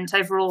footprint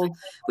overall.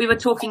 We were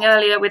talking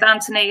earlier with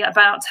Anthony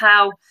about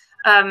how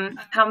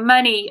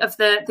many of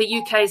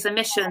the UK's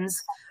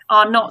emissions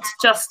are not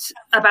just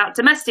about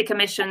domestic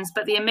emissions,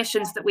 but the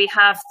emissions that we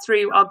have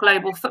through our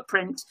global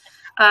footprint.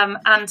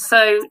 And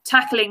so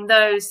tackling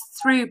those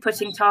through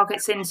putting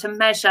targets in to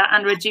measure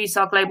and reduce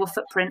our global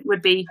footprint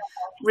would be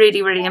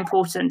really, really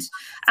important.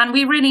 And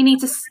we really need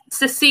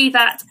to see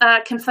that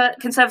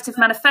Conservative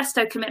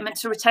manifesto commitment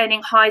to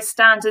retaining high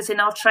standards in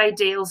our trade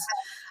deals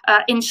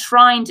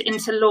enshrined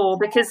into law,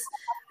 because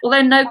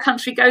although no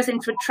country goes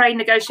into a trade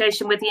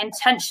negotiation with the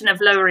intention of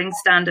lowering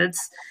standards,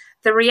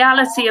 the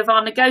reality of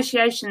our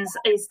negotiations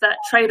is that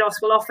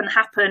trade-offs will often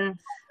happen.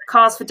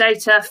 Cars for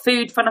data,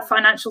 food for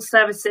financial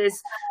services,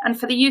 and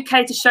for the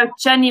UK to show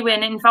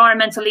genuine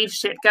environmental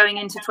leadership going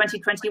into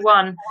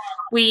 2021,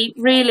 we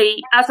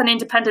really, as an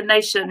independent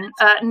nation,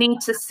 need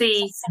to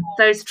see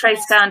those trade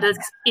standards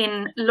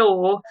in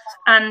law,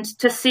 and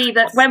to see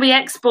that when we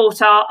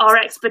export our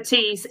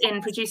expertise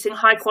in producing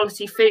high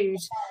quality food,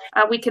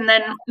 we can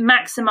then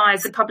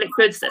maximise the public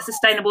goods that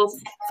sustainable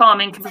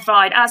farming can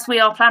provide, as we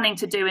are planning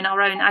to do in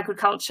our own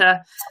agriculture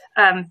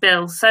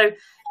bill. So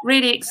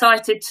really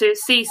excited to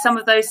see some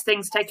of those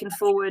things taken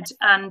forward,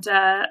 and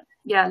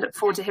look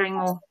forward to hearing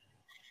more.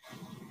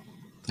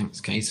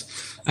 Thanks, Kate.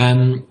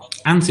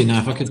 Anthony, now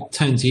if I could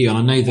turn to you, and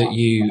I know that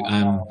you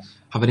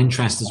have an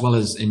interest as well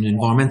as in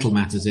environmental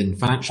matters, in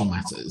financial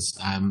matters,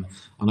 and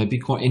I'd be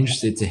quite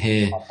interested to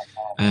hear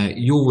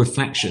your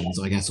reflections,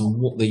 I guess, on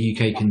what the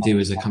UK can do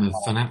as a kind of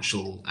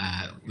financial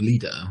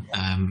leader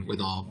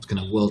with our kind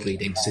of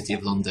world-leading City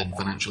of London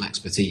financial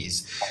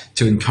expertise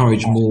to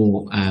encourage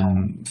more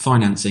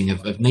financing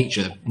of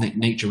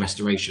nature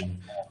restoration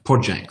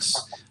projects.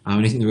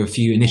 And I think there are a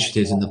few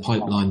initiatives in the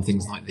pipeline,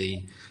 things like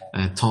the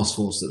task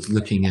force that's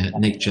looking at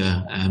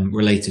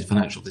nature-related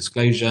financial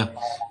disclosure,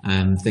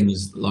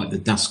 things like the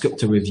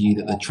Dasgupta review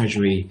that the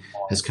Treasury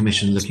has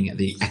commissioned looking at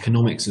the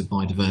economics of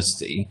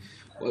biodiversity.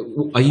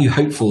 Are you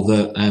hopeful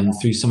that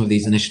through some of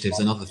these initiatives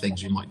and other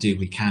things we might do,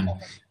 we can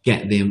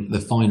get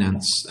the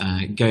finance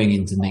going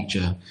into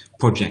nature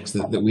projects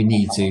that we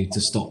need to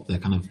stop the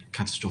kind of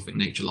catastrophic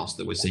nature loss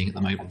that we're seeing at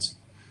the moment?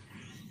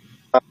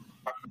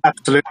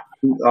 Absolutely.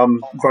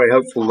 I'm very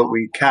hopeful that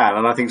we can,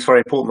 and I think it's very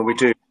important that we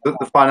do. That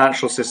the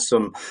financial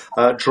system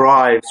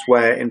drives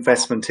where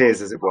investment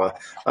is, as it were.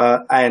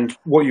 And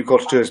what you've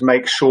got to do is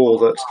make sure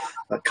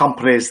that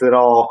companies that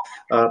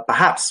are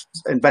perhaps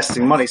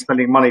investing money,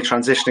 spending money,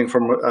 transitioning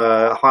from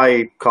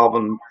high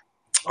carbon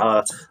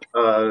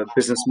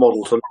business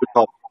model to low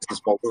carbon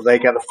business model, they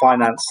get the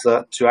finance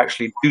to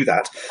actually do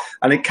that.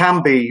 And it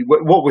can be,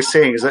 what we're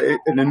seeing is an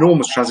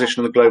enormous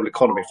transition in the global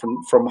economy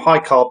from high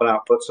carbon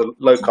output to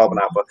low carbon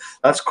output.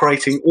 That's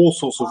creating all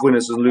sorts of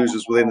winners and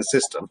losers within the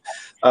system.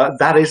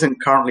 That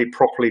isn't currently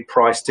properly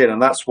priced in,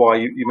 and that's why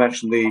you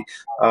mentioned the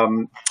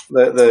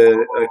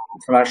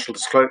financial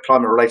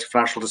climate-related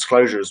financial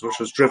disclosures, which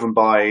was driven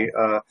by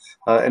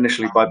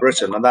initially by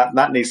Britain, and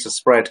that needs to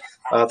spread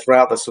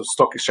throughout the sort of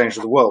stock exchange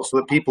of the world, so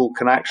that people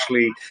can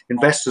actually,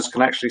 investors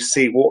can actually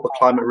see what the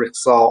climate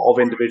risks are of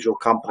individual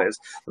companies.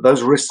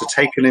 Those risks are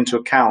taken into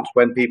account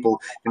when people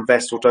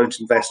invest or don't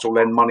invest or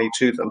lend money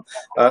to them.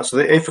 So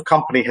that if a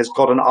company has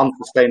got an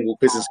unsustainable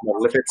business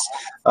model, if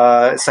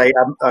it's say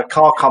a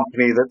car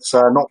company that's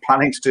not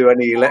planning to do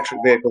any electric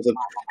vehicles and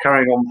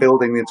carrying on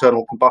building the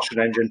internal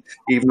combustion engine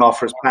even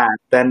after it's planned,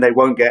 then they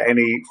won't get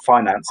any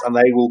finance and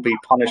they will be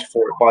punished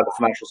for it by the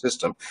financial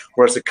system.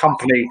 Whereas a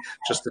company,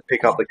 just to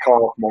pick up the car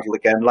model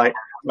again, like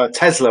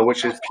Tesla,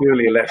 which is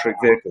purely electric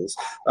vehicles,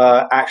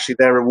 actually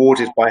they're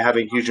rewarded by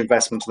having huge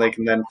investments and they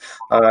can then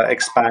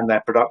expand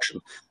their production.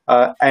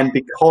 And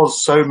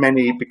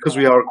because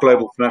we are a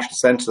global financial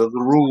centre, the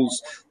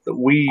rules that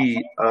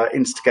we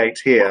instigate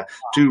here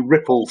do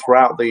ripple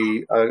throughout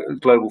the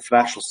global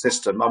financial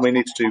system, and we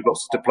need to do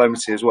lots of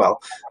diplomacy as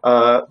well.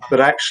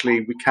 But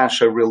actually, we can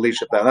show real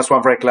leadership there. And that's why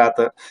I'm very glad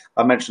that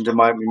I mentioned in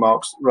my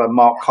remarks,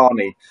 Mark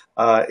Carney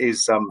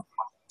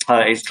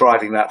is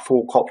driving that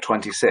for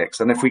COP26.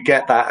 And if we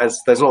get that, as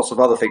there's lots of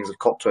other things of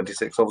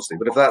COP26, obviously,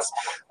 but if that's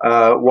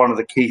one of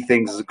the key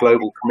things as a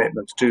global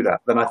commitment to do that,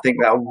 then I think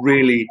that'll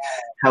really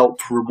help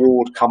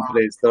reward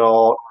companies that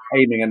are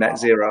aiming at net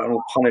zero and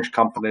will punish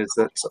companies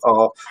that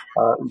are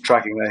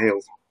dragging their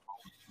heels.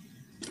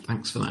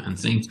 Thanks for that,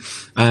 Anthony.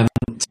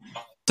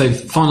 So,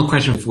 final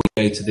question before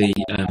we go to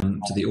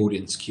the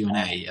audience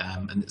Q&A,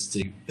 and it's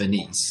to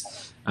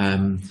Bernice.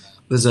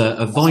 There's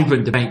a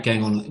vibrant debate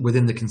going on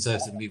within the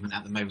Conservative movement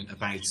at the moment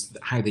about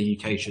how the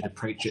UK should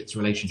approach its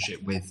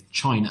relationship with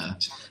China.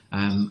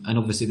 And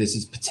obviously this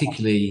is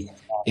particularly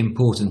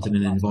important in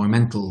an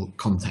environmental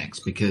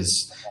context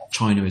because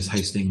China is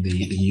hosting the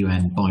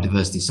UN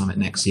Biodiversity Summit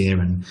next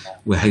year, and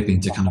we're hoping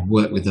to kind of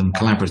work with them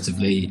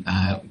collaboratively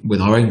with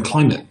our own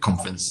climate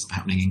conference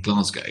happening in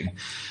Glasgow.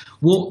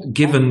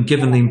 Given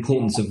the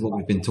importance of what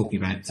we've been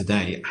talking about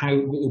today,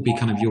 what would be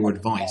kind of your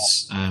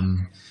advice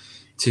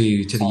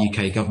to the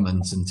UK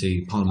government and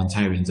to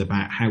parliamentarians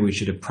about how we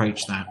should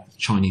approach that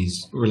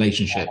Chinese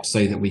relationship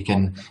so that we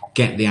can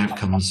get the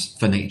outcomes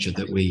for nature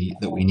that we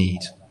need?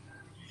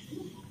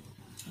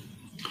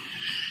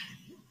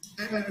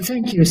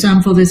 Thank you,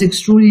 Sam, for this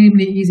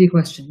extremely easy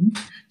question.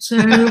 So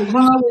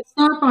what I would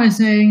start by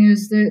saying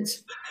is that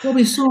what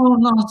we saw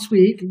last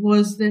week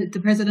was that the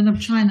president of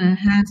China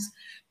has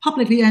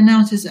publicly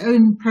announced his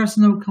own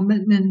personal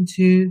commitment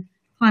to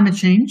climate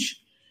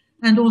change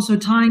and also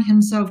tying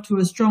himself to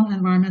a strong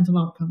environmental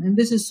outcome. And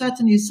this is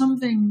certainly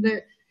something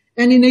that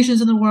any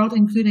nations in the world,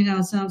 including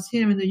ourselves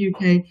here in the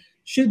UK,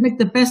 should make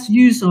the best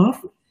use of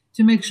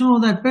to make sure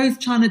that both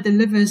China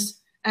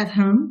delivers at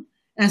home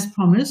as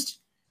promised,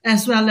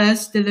 as well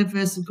as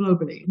delivers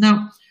globally.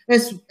 Now,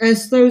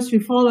 as those who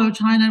follow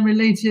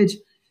China-related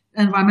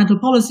environmental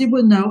policy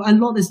would know, a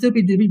lot is still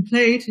to be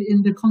played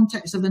in the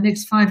context of the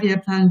next 5-year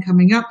plan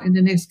coming up in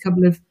the next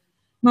couple of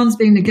months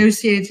being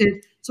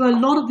negotiated. So a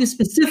lot of the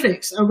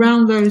specifics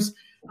around those,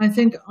 I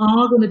think,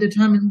 are going to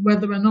determine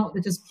whether or not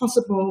it is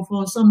possible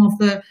for some of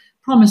the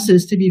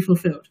promises to be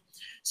fulfilled.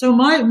 So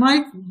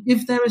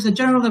if there is a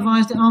general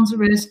advice, the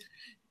answer is,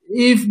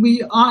 if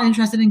we are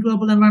interested in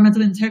global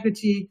environmental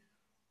integrity,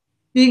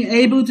 being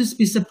able to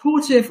be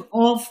supportive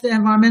of the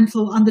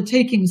environmental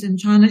undertakings in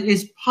China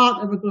is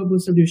part of a global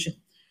solution.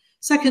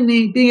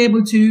 Secondly, being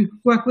able to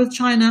work with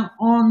China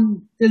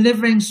on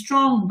delivering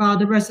strong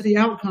biodiversity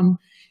outcome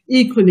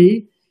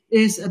equally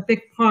is a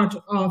big part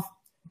of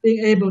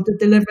being able to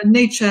deliver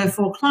nature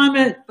for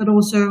climate, but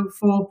also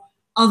for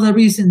other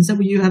reasons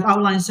that you have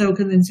outlined so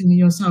convincingly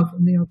yourself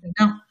in the open.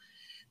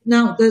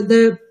 Now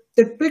the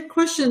big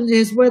question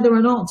is whether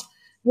or not,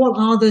 what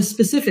are the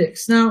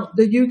specifics? Now,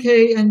 the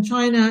UK and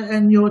China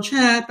and your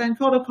chair, Ben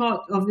Caldecott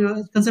of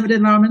your Conservative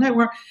Environment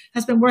Network,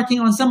 has been working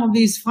on some of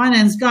these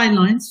finance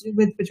guidelines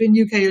between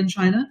UK and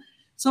China.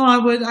 So I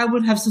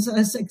would have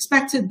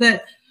expected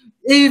that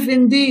if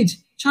indeed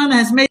China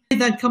has made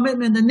that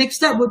commitment, the next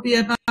step would be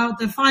about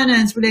the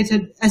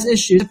finance-related as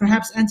issues.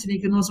 Perhaps Anthony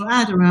can also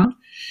add around,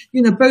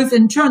 both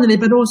internally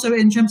but also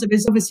in terms of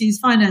its overseas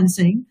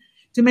financing,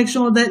 to make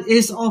sure that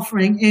its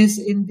offering is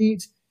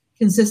indeed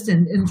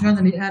consistent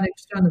internally and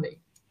externally.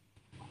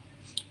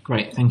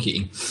 Great, thank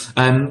you.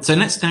 So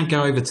let's now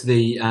go over to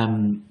the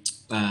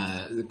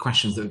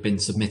questions that have been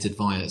submitted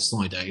via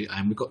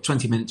Slido. We've got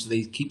 20 minutes for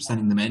these. Keep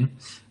sending them in,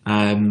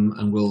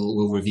 and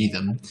we'll review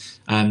them.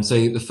 So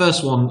the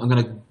first one, I'm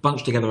going to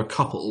bunch together a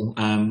couple,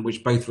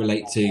 which both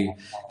relate to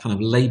kind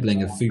of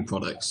labelling of food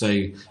products. So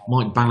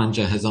Mike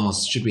Ballinger has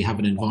asked, should we have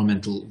an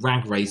environmental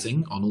RAG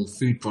rating on all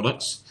food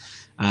products?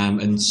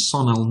 And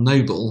Sonal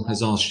Noble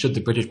has asked, should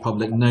the British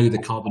public know the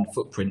carbon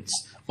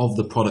footprints of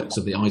the products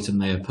of the item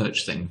they are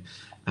purchasing?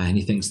 And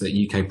he thinks that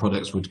UK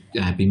products would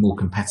be more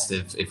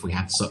competitive if we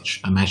had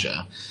such a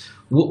measure.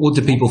 What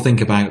do people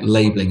think about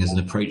labelling as an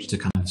approach to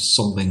kind of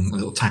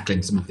solving or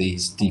tackling some of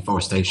these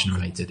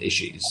deforestation-related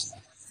issues?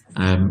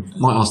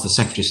 Might ask the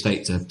Secretary of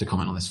State to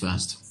comment on this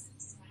first.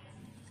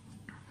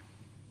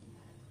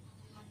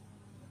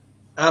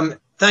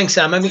 Thanks,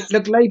 Sam. I mean,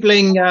 look,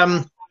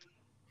 labelling.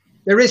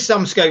 There is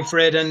some scope for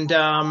it, and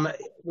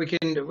we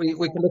can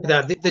look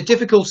at that. The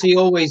difficulty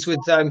always with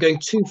going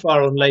too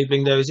far on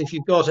labelling, though, is if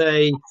you've got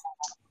a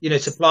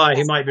supplier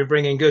who might be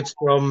bringing goods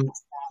from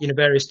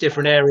various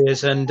different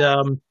areas, and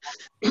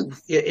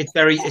it's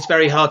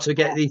very hard to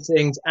get these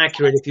things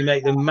accurate if you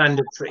make them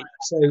mandatory.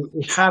 So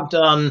we have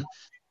done,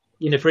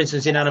 for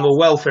instance, in animal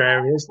welfare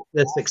areas,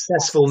 there's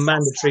successful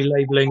mandatory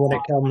labelling when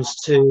it comes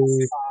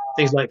to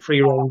things like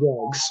free-range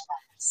eggs.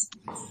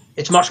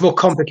 It's much more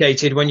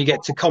complicated when you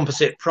get to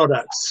composite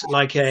products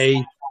like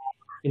a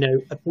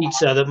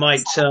pizza that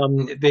might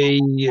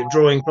be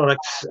drawing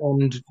products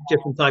and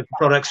different types of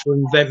products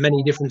from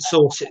many different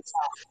sources.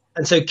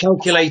 And so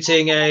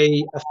calculating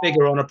a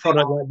figure on a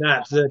product like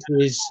that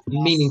is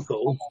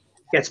meaningful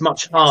gets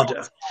much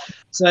harder.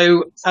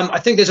 So I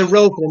think there's a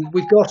role for them.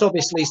 We've got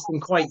obviously some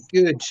quite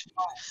good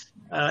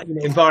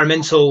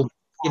environmental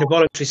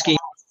voluntary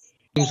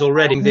schemes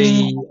already.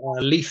 The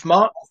leaf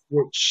mark,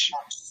 which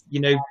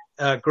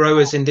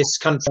growers in this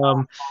country,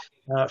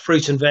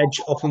 fruit and veg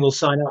often will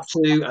sign up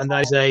to, and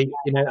that is a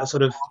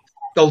sort of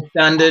gold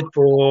standard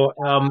for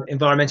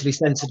environmentally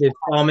sensitive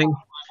farming.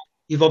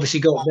 You've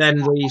obviously got then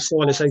the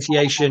Soil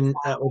Association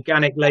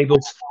organic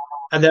labels,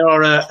 and there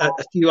are a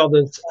few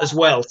others as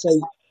well. So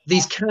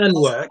these can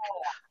work,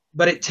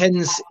 but it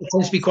tends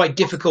to be quite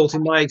difficult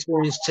in my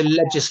experience to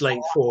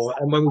legislate for.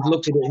 And when we've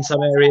looked at it in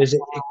some areas,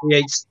 it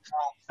creates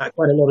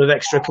quite a lot of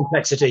extra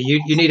complexity.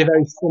 You need a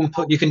very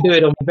simple, you can do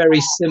it on very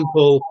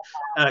simple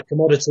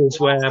commodities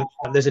where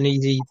there's an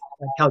easy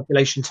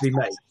calculation to be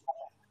made.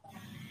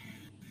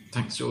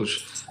 Thanks,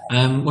 George.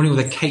 Wondering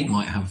whether Kate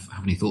might have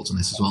any thoughts on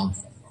this as well.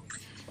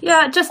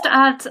 Yeah, just to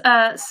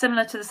add,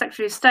 similar to the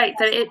Secretary of State,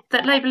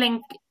 that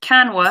labelling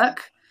can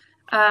work.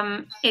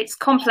 It's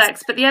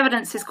complex, but the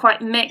evidence is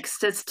quite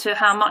mixed as to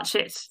how much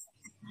it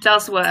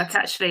does work,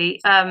 actually.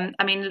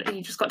 I mean,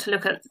 you just got to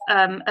look at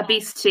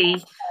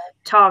obesity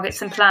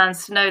targets and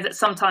plans to know that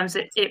sometimes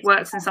it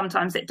works and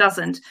sometimes it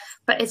doesn't.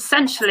 But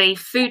essentially,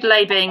 food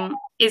labelling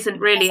isn't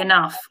really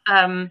enough.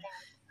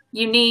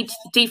 you need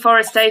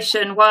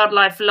deforestation,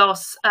 wildlife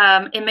loss,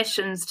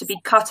 emissions to be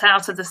cut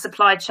out of the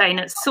supply chain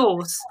at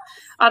source.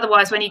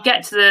 Otherwise, when you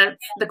get to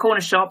the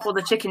corner shop or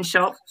the chicken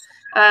shop,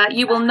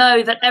 you will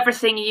know that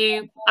everything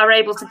you are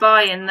able to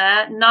buy in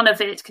there, none of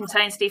it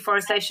contains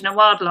deforestation and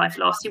wildlife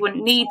loss. You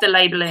wouldn't need the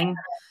labelling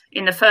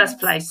in the first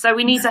place. So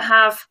we need to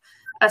have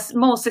a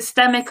more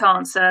systemic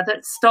answer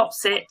that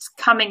stops it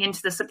coming into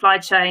the supply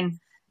chain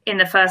in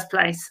the first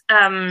place.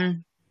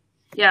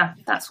 Yeah,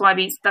 that's why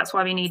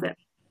we need it.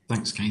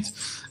 Thanks, Kate.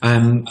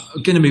 I'm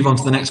going to move on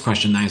to the next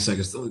question now, so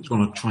because I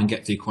want to try and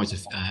get through quite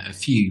a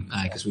few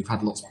because we've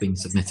had lots being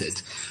submitted.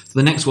 So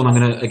the next one, I'm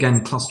going to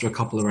again cluster a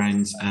couple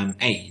around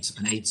aid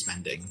and aid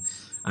spending.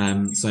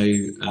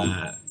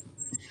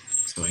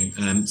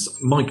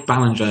 Mike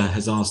Ballinger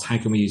has asked, how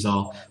can we use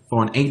our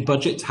foreign aid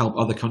budget to help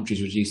other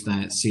countries reduce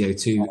their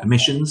CO2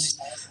 emissions?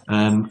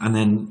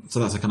 So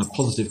that's a kind of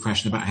positive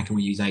question about how can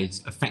we use aid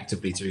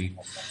effectively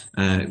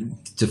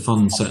to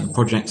fund certain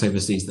projects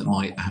overseas that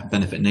might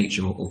benefit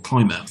nature or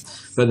climate.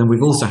 But then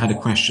we've also had a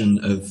question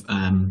of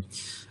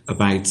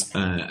about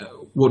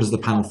what does the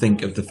panel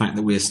think of the fact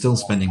that we are still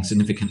spending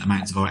significant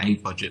amounts of our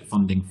aid budget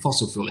funding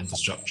fossil fuel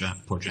infrastructure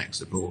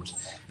projects abroad?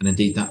 And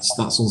indeed, that's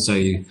also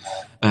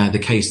the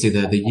case through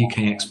the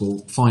UK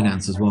export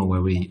finance as well,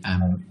 where we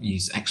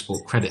use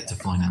export credit to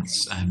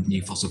finance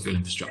new fossil fuel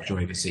infrastructure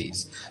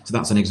overseas. So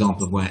that's an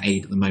example of where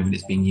aid at the moment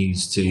is being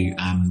used to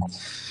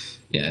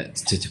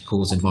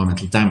cause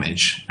environmental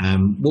damage.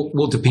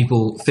 What do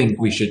people think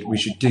we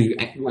should do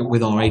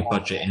with our aid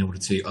budget in order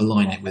to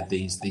align it with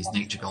these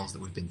nature goals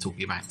that we've been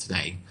talking about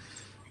today?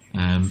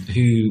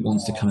 Who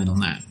wants to come in on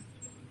that?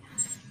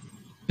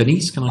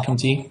 Bernice, can I come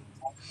to you?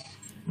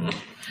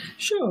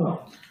 Sure.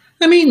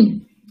 I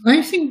mean,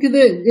 I think that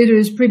it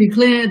is pretty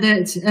clear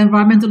that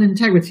environmental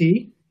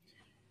integrity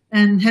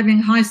and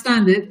having high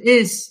standard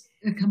is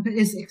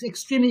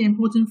extremely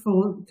important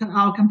for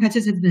our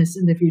competitiveness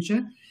in the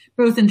future,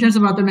 both in terms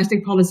of our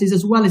domestic policies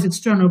as well as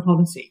external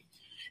policy.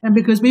 And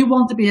because we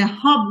want to be a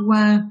hub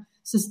where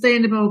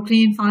sustainable,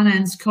 clean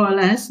finance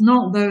coalesce,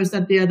 not those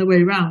that the other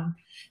way around.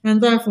 And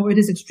therefore, it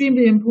is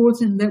extremely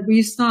important that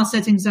we start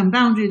setting some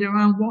boundaries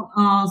around what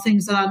are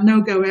things that are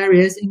no-go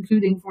areas,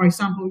 including, for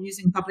example,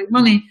 using public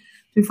money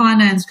to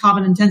finance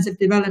carbon-intensive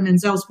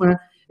developments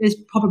elsewhere is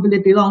probably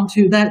belong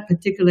to that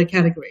particular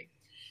category.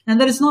 And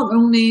that is not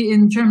only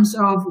in terms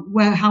of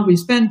how we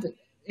spend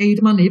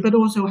aid money, but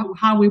also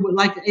how we would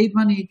like aid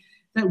money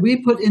that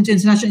we put into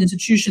international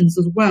institutions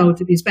as well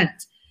to be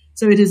spent.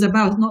 So it is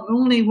about not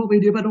only what we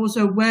do, but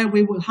also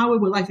how we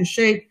would like to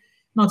shape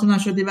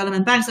multinational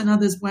development banks and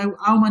others where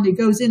our money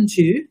goes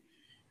into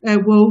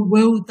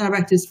will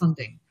direct its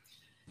funding.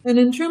 And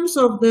in terms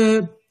of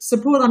the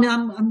support, I mean,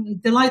 I'm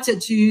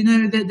delighted to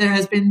know that there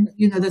has been,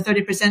 the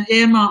 30%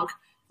 earmark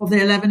of the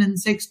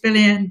 11.6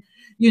 billion,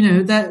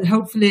 that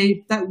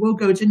hopefully that will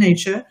go to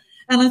nature.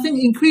 And I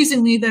think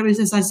increasingly there is,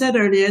 as I said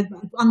earlier,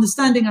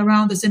 understanding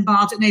around the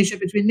symbiotic nature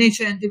between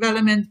nature and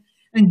development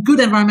and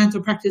good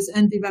environmental practice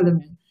and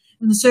development.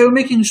 And so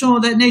making sure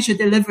that nature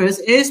delivers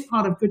is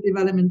part of good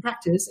development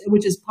practice,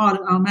 which is part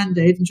of our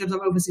mandate in terms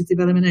of overseas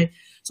development aid.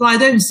 So I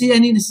don't see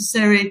any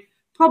necessary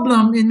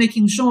problem in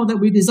making sure that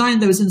we design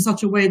those in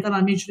such a way that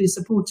are mutually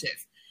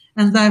supportive.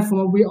 And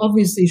therefore, we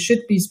obviously should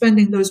be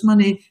spending those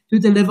money to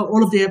deliver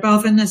all of the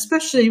above. And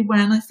especially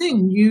when I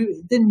think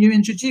you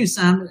introduce,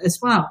 Sam, as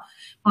well,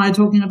 by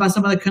talking about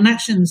some of the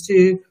connections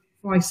to,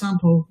 for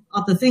example,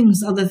 other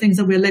things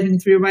that we're living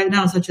through right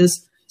now, such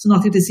as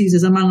zoonotic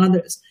diseases, among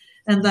others.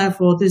 And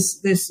therefore,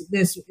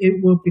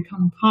 it will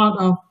become part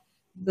of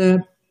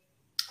the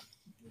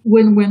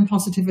win-win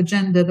positive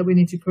agenda that we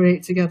need to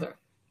create together.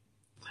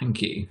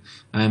 Thank you.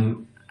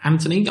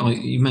 Anthony,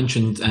 you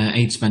mentioned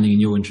aid spending in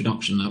your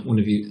introduction. One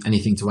of you,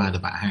 anything to add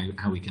about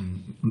how we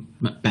can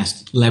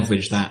best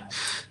leverage that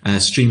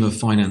stream of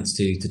finance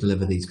to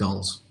deliver these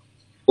goals?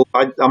 Well,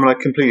 I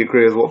completely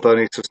agree with what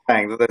Bernice was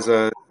saying, that there's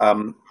a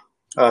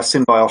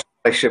symbiotic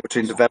relationship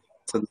between development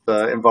and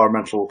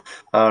environmental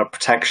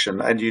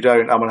protection, and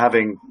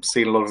having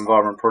seen a lot of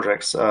environment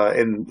projects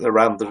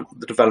around the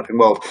developing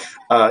world,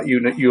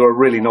 you are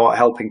really not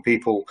helping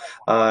people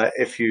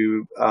if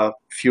you are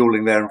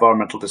fueling their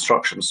environmental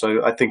destruction.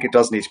 So I think it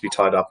does need to be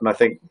tied up, and I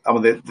think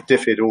the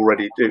DFID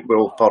we're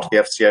all part of the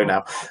FCO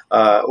now,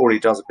 already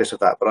does a bit of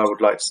that, but I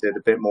would like to see it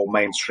a bit more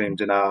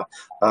mainstreamed in our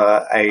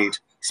aid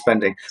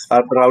spending.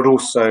 But I would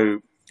also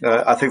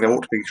I think there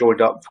ought to be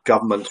joined up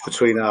government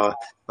between our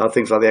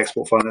things like the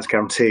Export Finance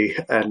Guarantee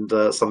and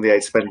some of the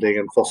aid spending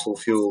and fossil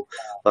fuel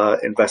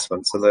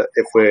investments, and that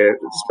if we're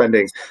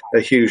spending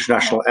a huge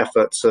national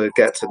effort to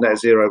get to net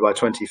zero by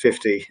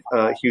 2050,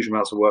 huge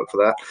amounts of work for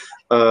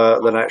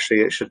that, then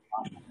actually it should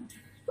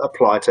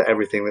apply to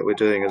everything that we're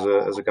doing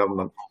as a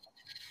government.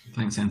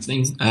 Thanks,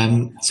 Anthony.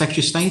 Secretary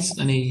of State,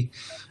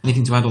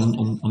 anything to add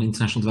on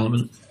international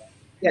development?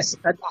 Yes,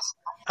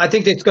 I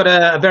think it's got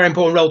a very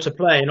important role to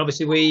play, and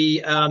obviously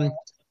we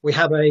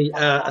have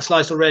a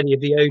slice already of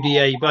the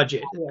ODA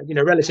budget,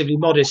 relatively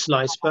modest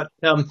slice, but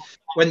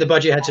when the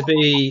budget had to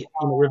be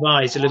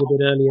revised a little bit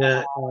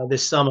earlier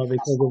this summer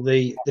because of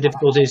the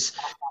difficulties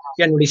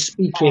generally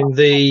speaking,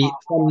 the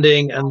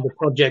funding and the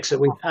projects that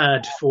we've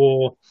had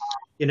for,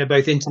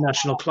 both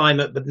international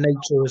climate but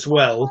nature as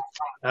well,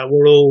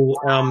 were all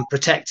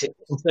protected.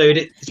 And so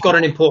it's got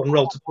an important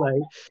role to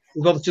play.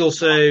 We've obviously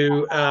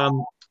also got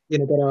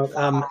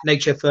our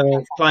Nature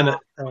for Climate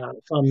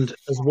fund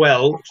as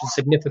well, which is a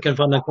significant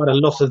fund, and quite a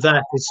lot of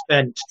that is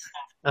spent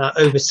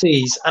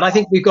overseas. And I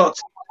think we've got,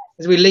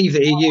 as we leave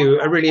the EU,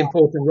 a really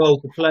important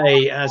role to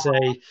play as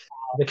a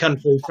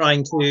country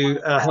trying to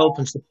help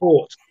and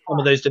support some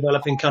of those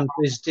developing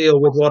countries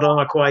deal with what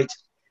are quite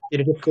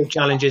difficult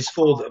challenges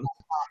for them.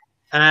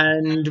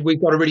 And we've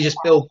got to really just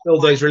build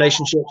those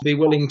relationships, be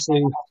willing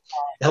to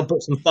help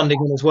put some funding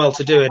in as well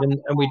to do it,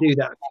 and we do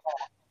that.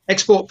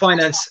 Export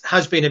finance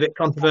has been a bit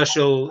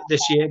controversial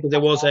this year, because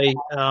there was a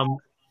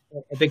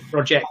big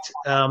project,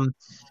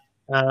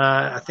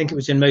 I think it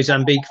was in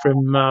Mozambique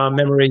from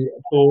memory,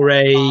 for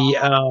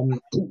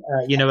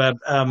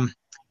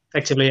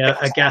effectively a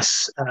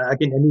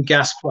new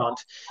gas plant.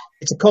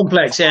 It's a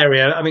complex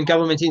area. I mean,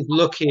 government is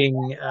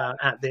looking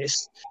at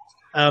this.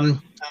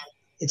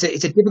 It's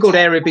a difficult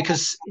area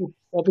because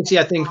obviously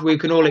I think we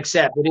can all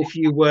accept that if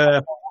you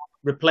were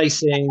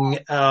replacing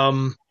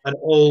an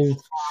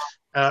old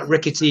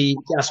rickety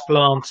gas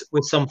plant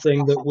with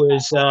something that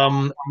was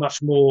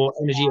much more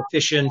energy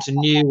efficient and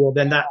new, well,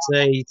 then that's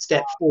a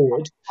step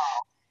forward.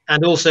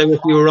 And also, if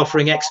we were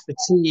offering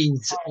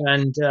expertise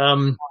and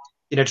to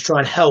try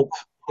and help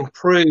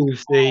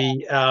improve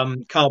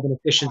the carbon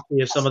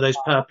efficiency of some of those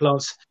power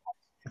plants,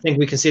 I think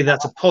we can see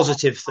that's a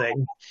positive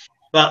thing.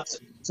 But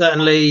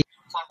certainly,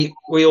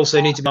 we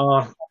also need to be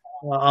our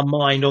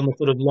mind on the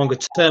sort of longer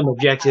term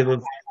objective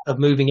of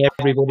moving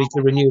everybody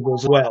to renewables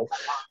as well.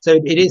 So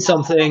it is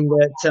something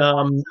that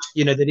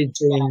that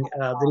is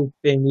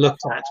being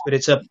looked at, but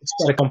it's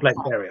quite a complex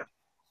area.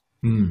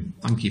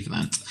 Thank you for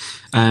that.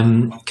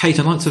 Kate,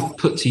 I'd like to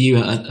put to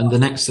you the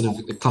next sort of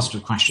cluster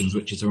of questions,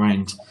 which is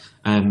around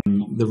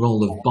the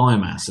role of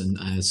biomass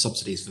and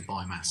subsidies for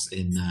biomass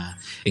in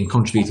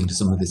contributing to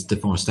some of this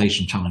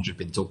deforestation challenge we've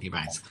been talking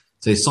about.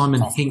 So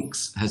Simon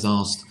Hinks has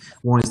asked,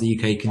 why is the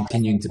UK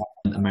continuing to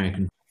ban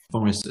American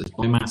forests as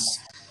biomass?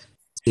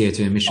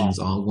 CO2 emissions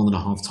are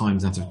 1.5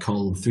 times that of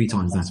coal, 3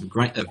 times that of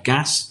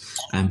gas,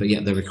 but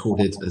yet they're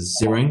recorded as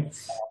zero.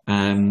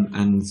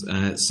 And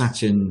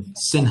Sachin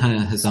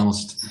Sinha has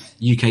asked,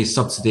 UK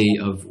subsidy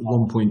of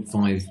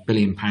 £1.5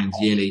 billion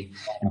yearly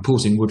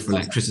importing wood for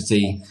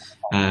electricity.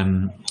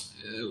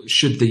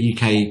 Should the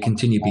UK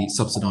continue to be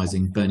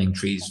subsidising burning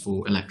trees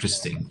for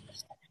electricity?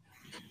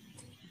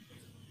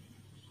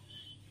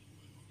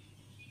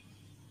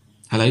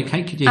 Hello,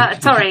 Kate. Could you?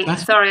 Sorry,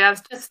 I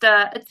was just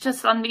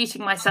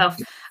unmuting myself.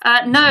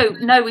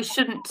 No, we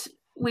shouldn't.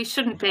 We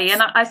shouldn't be,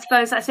 and I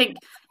think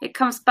it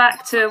comes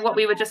back to what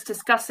we were just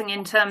discussing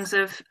in terms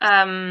of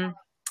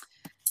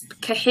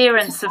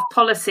coherence of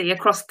policy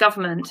across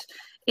government,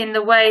 in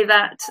the way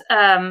that,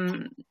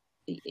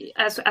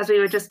 as we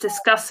were just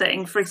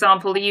discussing, for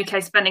example, the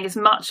UK spending as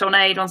much on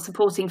aid on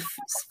supporting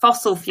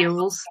fossil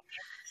fuels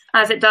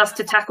as it does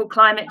to tackle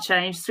climate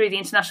change through the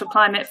International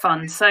Climate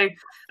Fund. So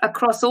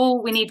across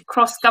all, we need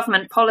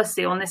cross-government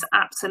policy on this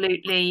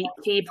absolutely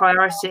key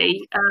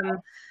priority.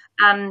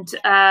 And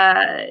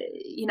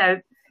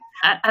the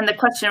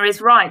questioner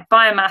is right.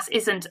 Biomass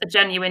isn't a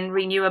genuine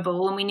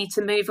renewable, and we need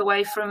to move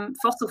away from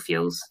fossil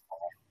fuels.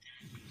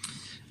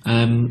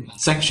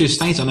 Secretary of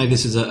State, I know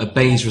this is a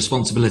BEIS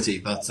responsibility,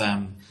 but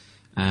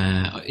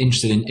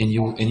interested in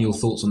your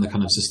thoughts on the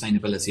kind of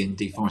sustainability and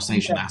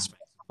deforestation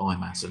aspect of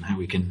biomass and how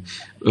we can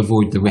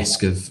avoid the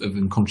risk of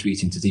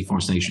contributing to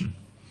deforestation.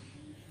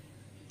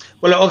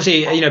 Well,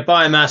 obviously,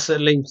 biomass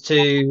that leads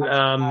to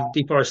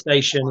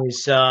deforestation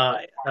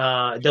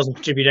doesn't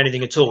contribute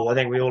anything at all. I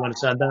think we all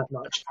understand that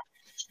much.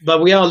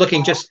 But we are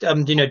looking just,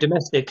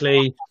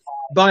 domestically,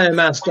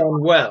 biomass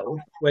done well,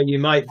 where you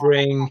might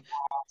bring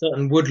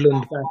certain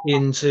woodland back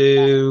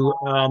into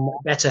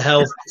better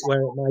health,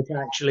 where it might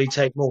actually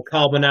take more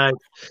carbon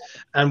out,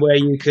 and where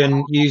you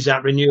can use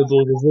that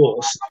renewable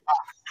resource.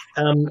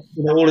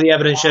 All of the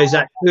evidence shows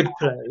that could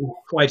play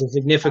quite a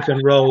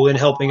significant role in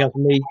helping us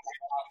meet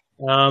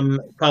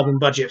Carbon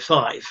Budget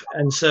 5.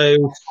 And so,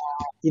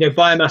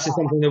 biomass is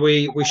something that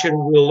we shouldn't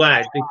rule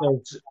out,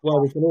 because while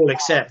we can all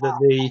accept that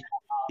the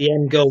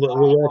end goal that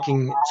we're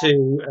working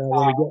to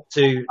when we get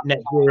to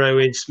net zero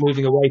is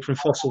moving away from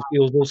fossil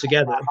fuels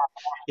altogether,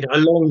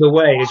 along the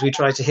way, as we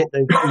try to hit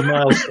those key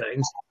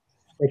milestones,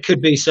 there could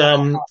be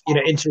some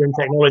interim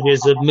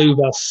technologies that move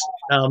us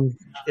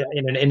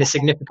in a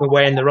significant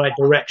way in the right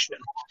direction,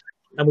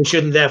 and we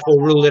shouldn't therefore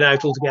rule it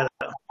out altogether.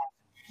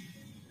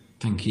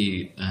 Thank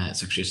you,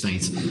 Secretary of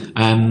State.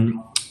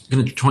 I'm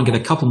going to try and get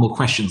a couple more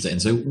questions in.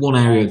 So one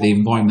area of the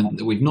environment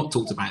that we've not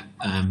talked about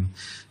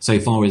so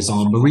far is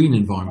our marine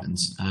environment,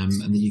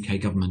 and the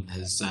UK government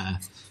has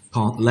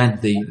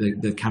led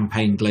the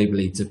campaign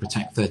globally to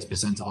protect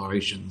 30% of our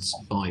oceans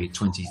by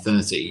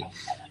 2030.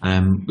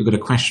 We've got a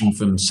question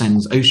from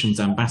SENS Oceans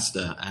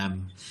Ambassador,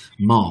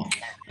 Mark,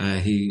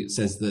 who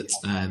says that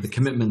the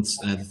commitment,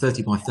 the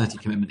 30 by 30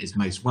 commitment is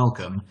most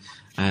welcome,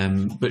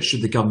 But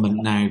should the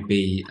government now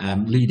be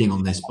leading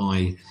on this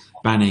by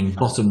banning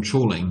bottom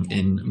trawling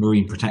in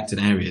marine protected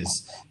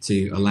areas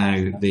to allow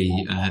the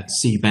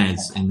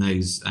seabeds in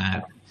those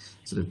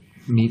sort of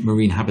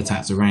marine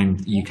habitats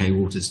around UK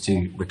waters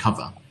to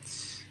recover?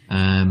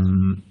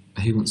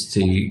 Who wants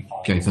to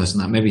go first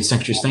on that? Maybe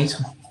Secretary of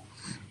State?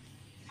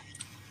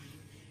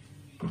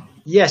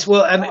 Yes,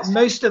 well,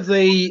 most of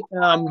the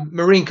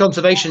marine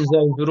conservation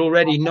zones would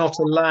already not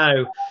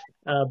allow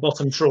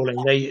bottom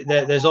trawling.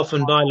 There's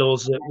often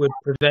bylaws that would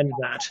prevent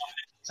that.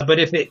 But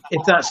if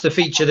that's the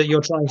feature that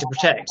you're trying to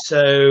protect,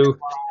 so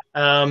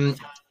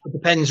it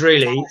depends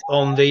really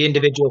on the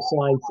individual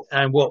site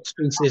and what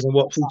species and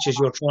what features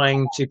you're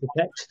trying to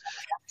protect.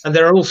 And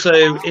there are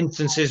also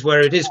instances where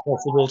it is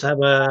possible to have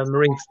a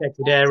marine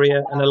protected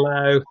area and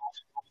allow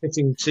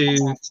fishing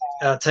to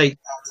take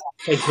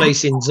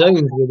place in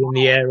zones within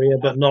the area,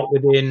 but not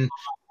within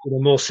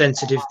more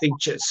sensitive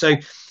features. So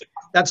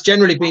that's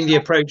generally been the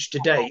approach to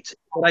date.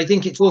 But I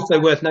think it's also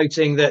worth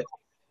noting that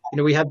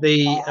we had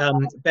the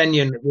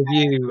Bennion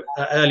review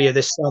earlier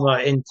this summer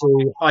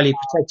into highly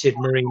protected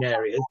marine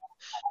areas.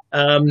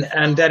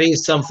 And that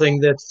is something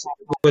that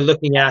we're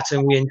looking at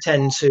and we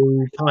intend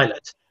to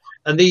pilot.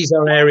 And these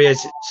are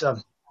areas,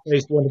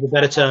 it's one of the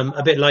better term,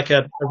 a bit like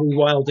a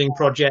rewilding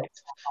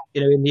project,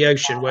 in the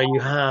ocean, where you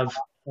have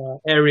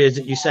areas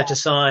that you set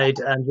aside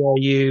and where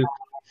you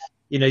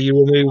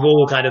remove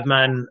all kind of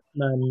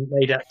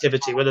man-made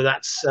activity, whether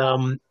that's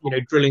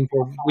drilling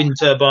for wind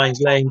turbines,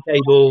 laying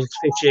cables,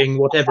 fishing,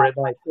 whatever it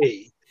might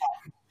be.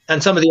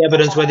 And some of the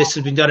evidence where this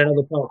has been done in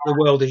other parts of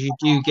the world is you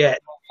do get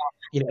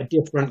a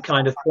different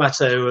kind of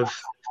plateau of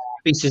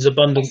species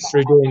abundance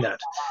through doing that.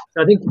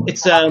 So I think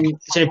it's an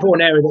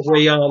important area that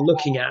we are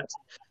looking at,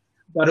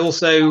 but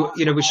also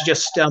we should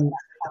just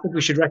I think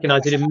we should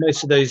recognise that in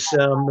most of those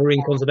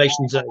marine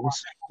conservation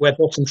zones where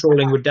bottom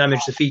trawling would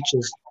damage the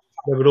features,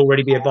 there would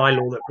already be a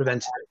bylaw that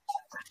prevented it.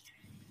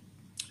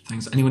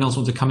 Thanks. Anyone else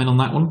want to come in on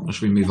that one, or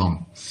should we move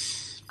on?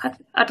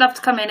 I'd love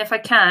to come in if I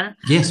can.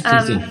 Yes,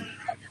 please do.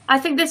 I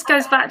think this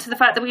goes back to the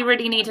fact that we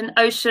really need an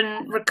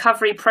ocean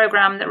recovery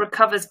programme that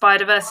recovers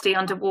biodiversity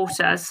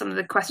underwater, as some of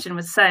the question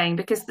was saying,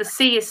 because the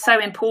sea is so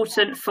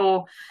important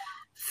for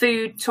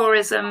food,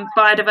 tourism,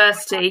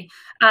 biodiversity.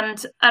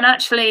 And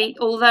actually,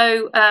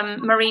 although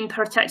marine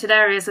protected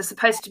areas are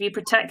supposed to be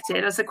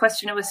protected, as the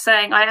questioner was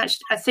saying, I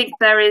think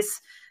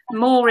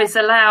more is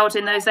allowed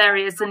in those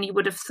areas than you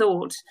would have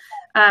thought.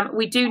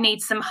 We do need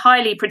some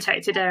highly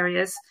protected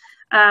areas.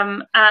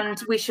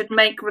 And we should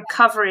make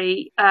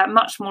recovery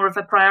much more of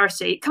a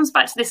priority. It comes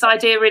back to this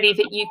idea really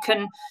that you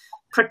can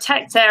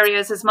protect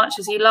areas as much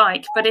as you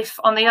like, but if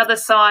on the other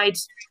side,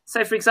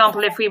 so for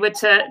example, if we were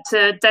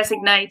to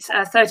designate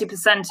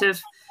 30% of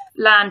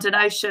land and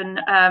ocean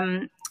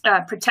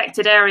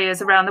protected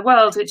areas around the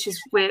world, which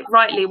is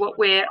rightly what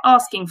we're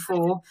asking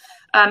for,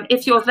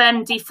 if you're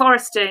then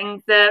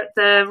deforesting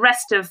the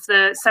rest of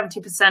the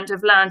 70%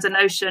 of land and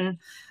ocean,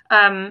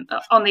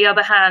 on the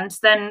other hand,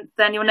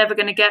 then you're never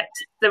going to get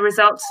the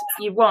results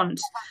you want.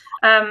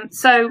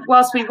 So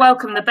whilst we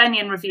welcome the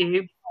Bennion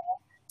review,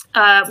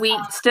 we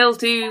still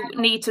do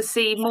need to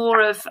see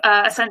more of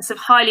a sense of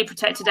highly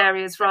protected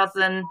areas rather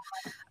than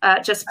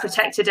just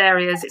protected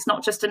areas. It's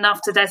not just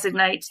enough to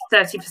designate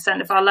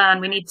 30% of our land.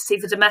 We need to see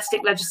the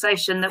domestic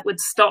legislation that would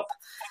stop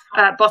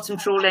bottom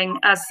trawling,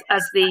 as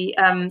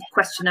the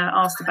questioner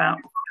asked about.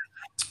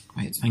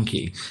 Great, thank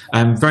you.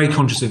 Very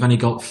conscious we've only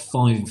got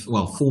 4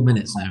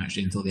 minutes now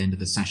actually until the end of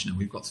the session, and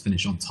we've got to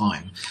finish on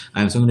time.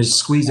 So I'm going to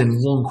squeeze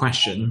in one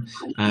question,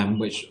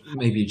 which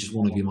maybe just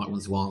one of you might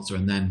want to answer,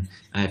 and then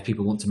if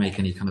people want to make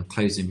any kind of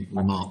closing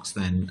remarks,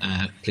 then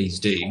please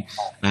do.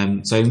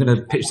 So I'm going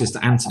to pitch this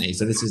to Anthony.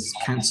 So this is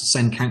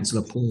Sen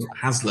Councillor Paul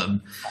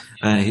Haslam,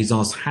 who's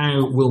asked,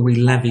 how will we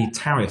levy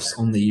tariffs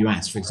on the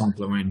US, for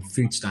example, around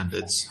food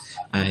standards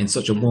in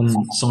such a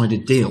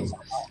one-sided deal?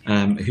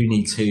 Who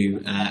need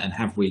to and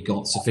have we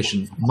got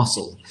sufficient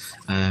muscle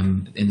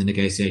in the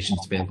negotiations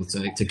to be able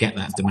to get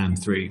that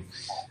demand through?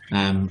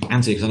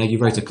 Anthony, because I know you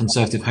wrote a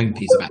Conservative Home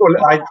piece about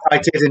Well, I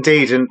did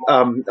indeed, and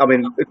I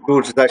mean,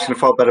 George is actually in a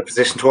far better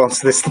position to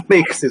answer this than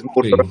me because there's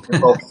more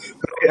involved.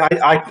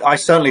 I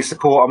certainly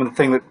support. I mean, the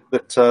thing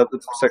that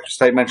the Secretary of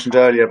State mentioned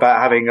earlier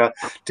about having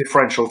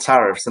differential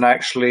tariffs and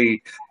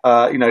actually,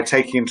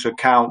 taking into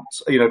account,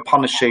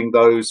 punishing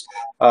those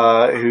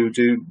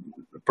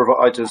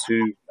providers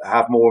who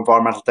have more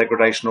environmental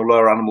degradation or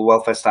lower animal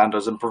welfare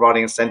standards, and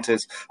providing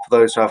incentives for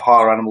those who have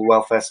higher animal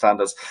welfare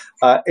standards.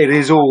 It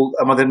is all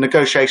the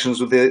negotiations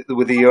with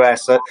the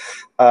US. I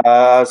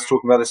was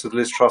talking about this with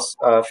Liz Truss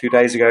a few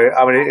days ago.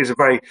 I mean, it is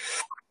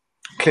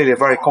clearly a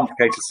very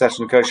complicated set of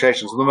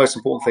negotiations. And the most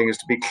important thing is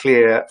to be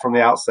clear from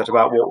the outset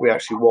about what we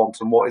actually want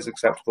and what is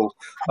acceptable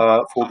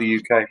for the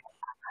UK.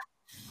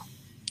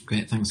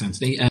 Great, thanks,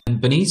 Anthony.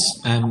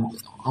 Bernice,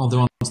 are there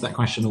answers to that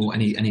question or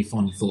any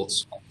final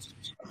thoughts?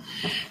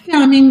 Yeah,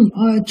 I mean,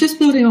 just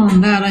building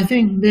on that, I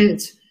think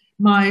that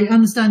my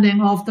understanding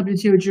of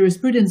WTO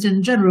jurisprudence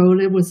in general,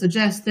 it would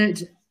suggest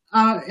that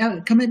our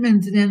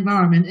commitment to the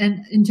environment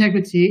and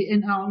integrity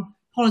in our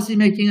policy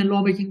making and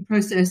lawmaking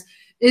process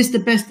is the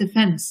best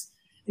defense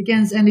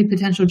against any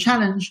potential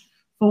challenge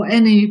for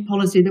any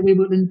policy that we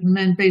would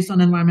implement based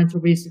on environmental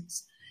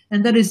reasons.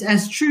 And that is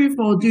as true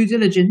for due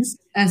diligence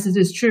as it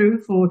is true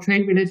for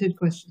trade-related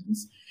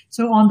questions.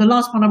 So on the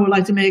last point I would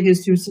like to make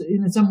is to,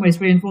 in some ways,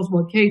 reinforce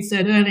what Kate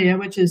said earlier,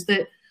 which is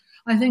that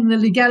I think the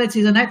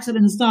legality is an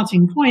excellent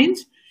starting point.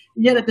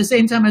 Yet at the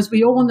same time, as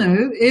we all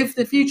know, if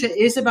the future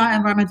is about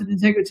environmental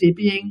integrity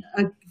being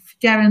a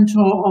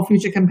guarantor of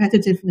future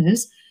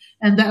competitiveness,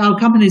 and that our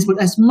companies would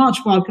as much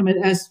welcome it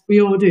as we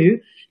all do,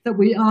 that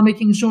we are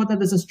making sure that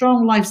there's a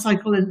strong life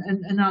cycle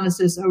and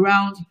analysis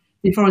around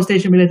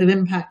deforestation-related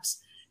impacts.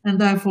 And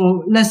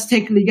therefore, let's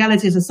take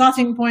legality as a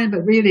starting point,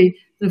 but really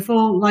the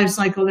full life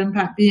cycle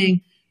impact being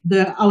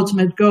the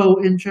ultimate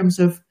goal in terms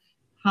of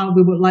how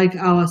we would like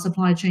our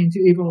supply chain to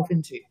evolve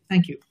into.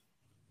 Thank you.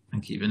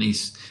 Thank you,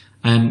 Bernice.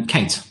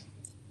 Kate.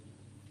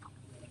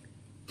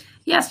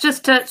 Yes,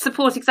 just to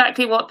support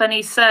exactly what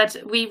Bernice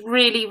said, we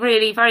really,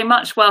 really very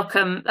much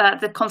welcome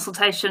the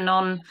consultation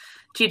on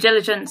due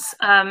diligence,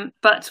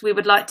 but we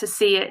would like to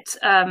see it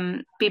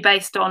be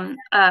based on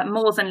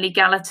more than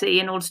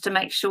legality in order to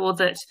make sure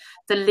that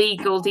the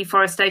legal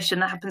deforestation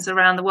that happens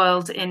around the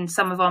world in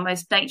some of our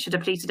most nature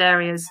depleted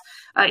areas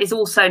is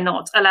also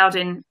not allowed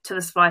into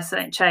the supply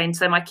chain,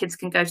 so my kids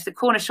can go to the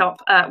corner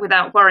shop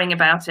without worrying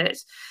about it.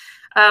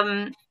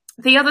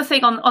 The other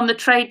thing on the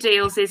trade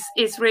deals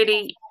is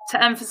really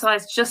to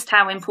emphasise just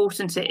how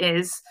important it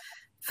is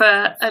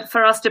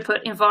for us to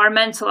put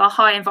our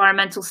high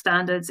environmental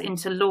standards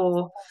into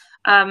law.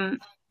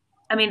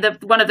 I mean,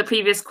 one of the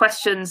previous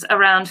questions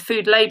around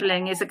food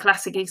labelling is a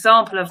classic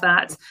example of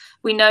that.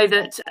 We know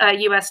that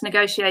US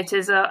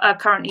negotiators are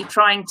currently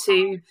trying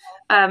to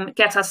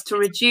get us to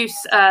reduce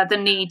the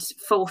need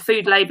for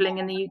food labelling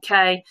in the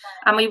UK.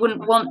 And we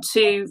wouldn't want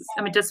to,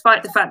 I mean,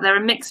 despite the fact there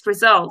are mixed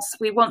results,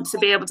 we want to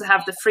be able to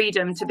have the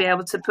freedom to be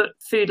able to put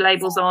food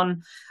labels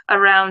on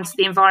around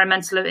the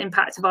environmental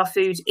impact of our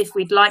food if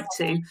we'd like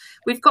to.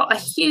 We've got a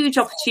huge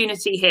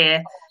opportunity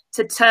here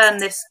to turn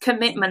this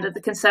commitment that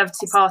the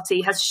Conservative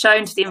Party has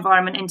shown to the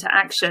environment into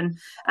action.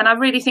 And I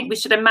really think we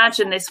should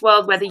imagine this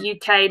world where the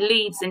UK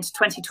leads into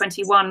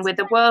 2021 with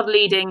the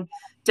world-leading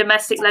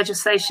domestic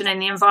legislation in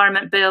the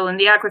Environment Bill and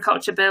the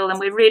Agriculture Bill, and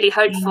we're really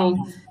hopeful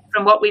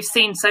from what we've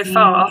seen so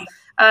far.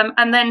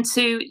 And then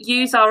to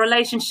use our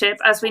relationship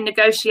as we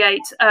negotiate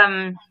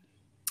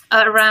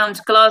around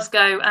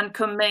Glasgow and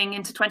Kunming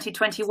into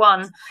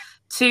 2021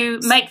 to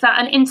make that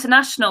an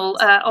international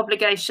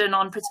obligation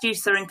on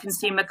producer and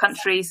consumer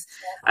countries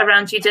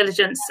around due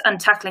diligence and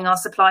tackling our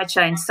supply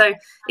chain. So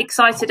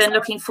excited and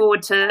looking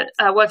forward to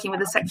working with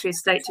the Secretary of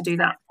State to do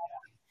that.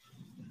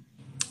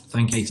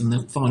 Thank you, Kate. And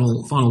the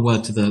final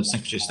word to the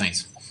Secretary of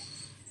State.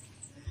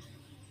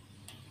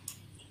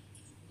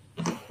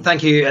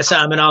 Thank you,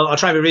 Sam, and I'll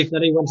try and be brief. I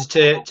know you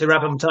wanted to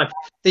wrap up on time.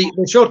 To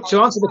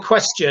answer the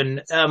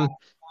question,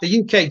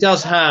 the UK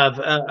does have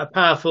a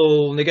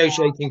powerful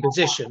negotiating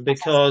position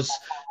because,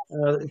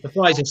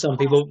 surprising some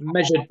people,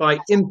 measured by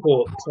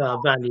import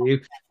value,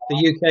 the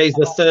UK is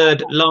the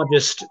third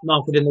largest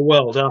market in the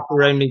world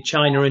after only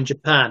China and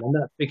Japan. And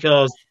that's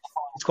because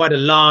it's quite a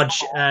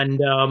large and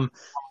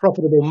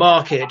profitable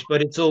market,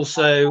 but it's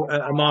also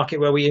a market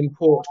where we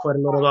import quite a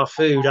lot of our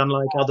food,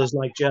 unlike others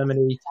like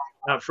Germany,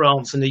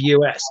 France and the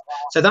US.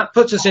 So that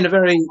puts us in a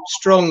very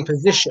strong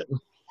position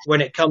when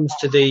it comes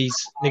to these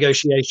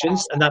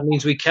negotiations, and that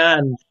means we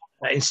can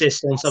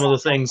insist on some of the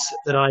things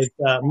that I've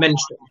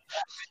mentioned.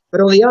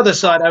 But on the other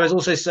side, I would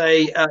also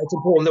say it's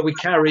important that we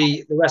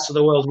carry the rest of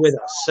the world with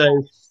us. So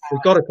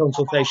we've got a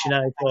consultation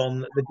out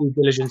on the due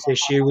diligence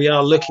issue. We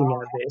are looking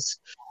at this,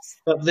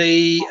 but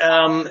the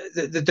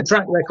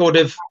track record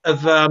of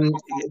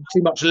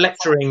too much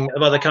lecturing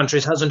of other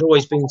countries hasn't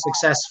always been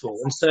successful,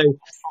 and so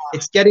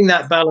it's getting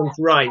that balance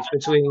right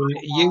between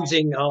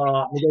using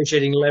our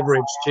negotiating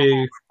leverage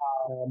to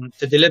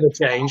deliver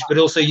change, but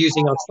also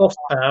using our soft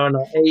power and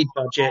our aid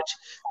budget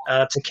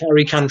to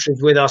carry countries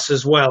with us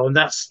as well. And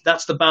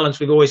that's the balance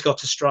we've always got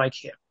to strike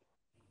here.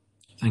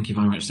 Thank you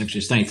very much, Secretary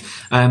of State.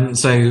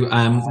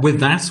 With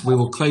that, we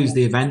will close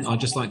the event.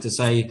 I'd just like to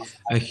say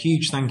a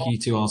huge thank you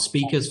to our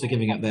speakers for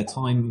giving up their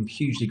time. I'm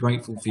hugely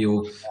grateful for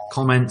your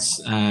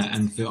comments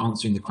and for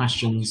answering the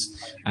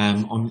questions.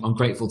 I'm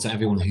grateful to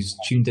everyone who's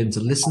tuned in to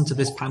listen to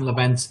this panel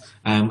event.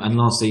 And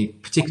lastly,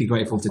 particularly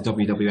grateful to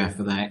WWF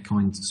for their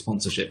kind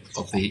sponsorship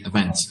of the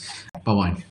event. Bye-bye.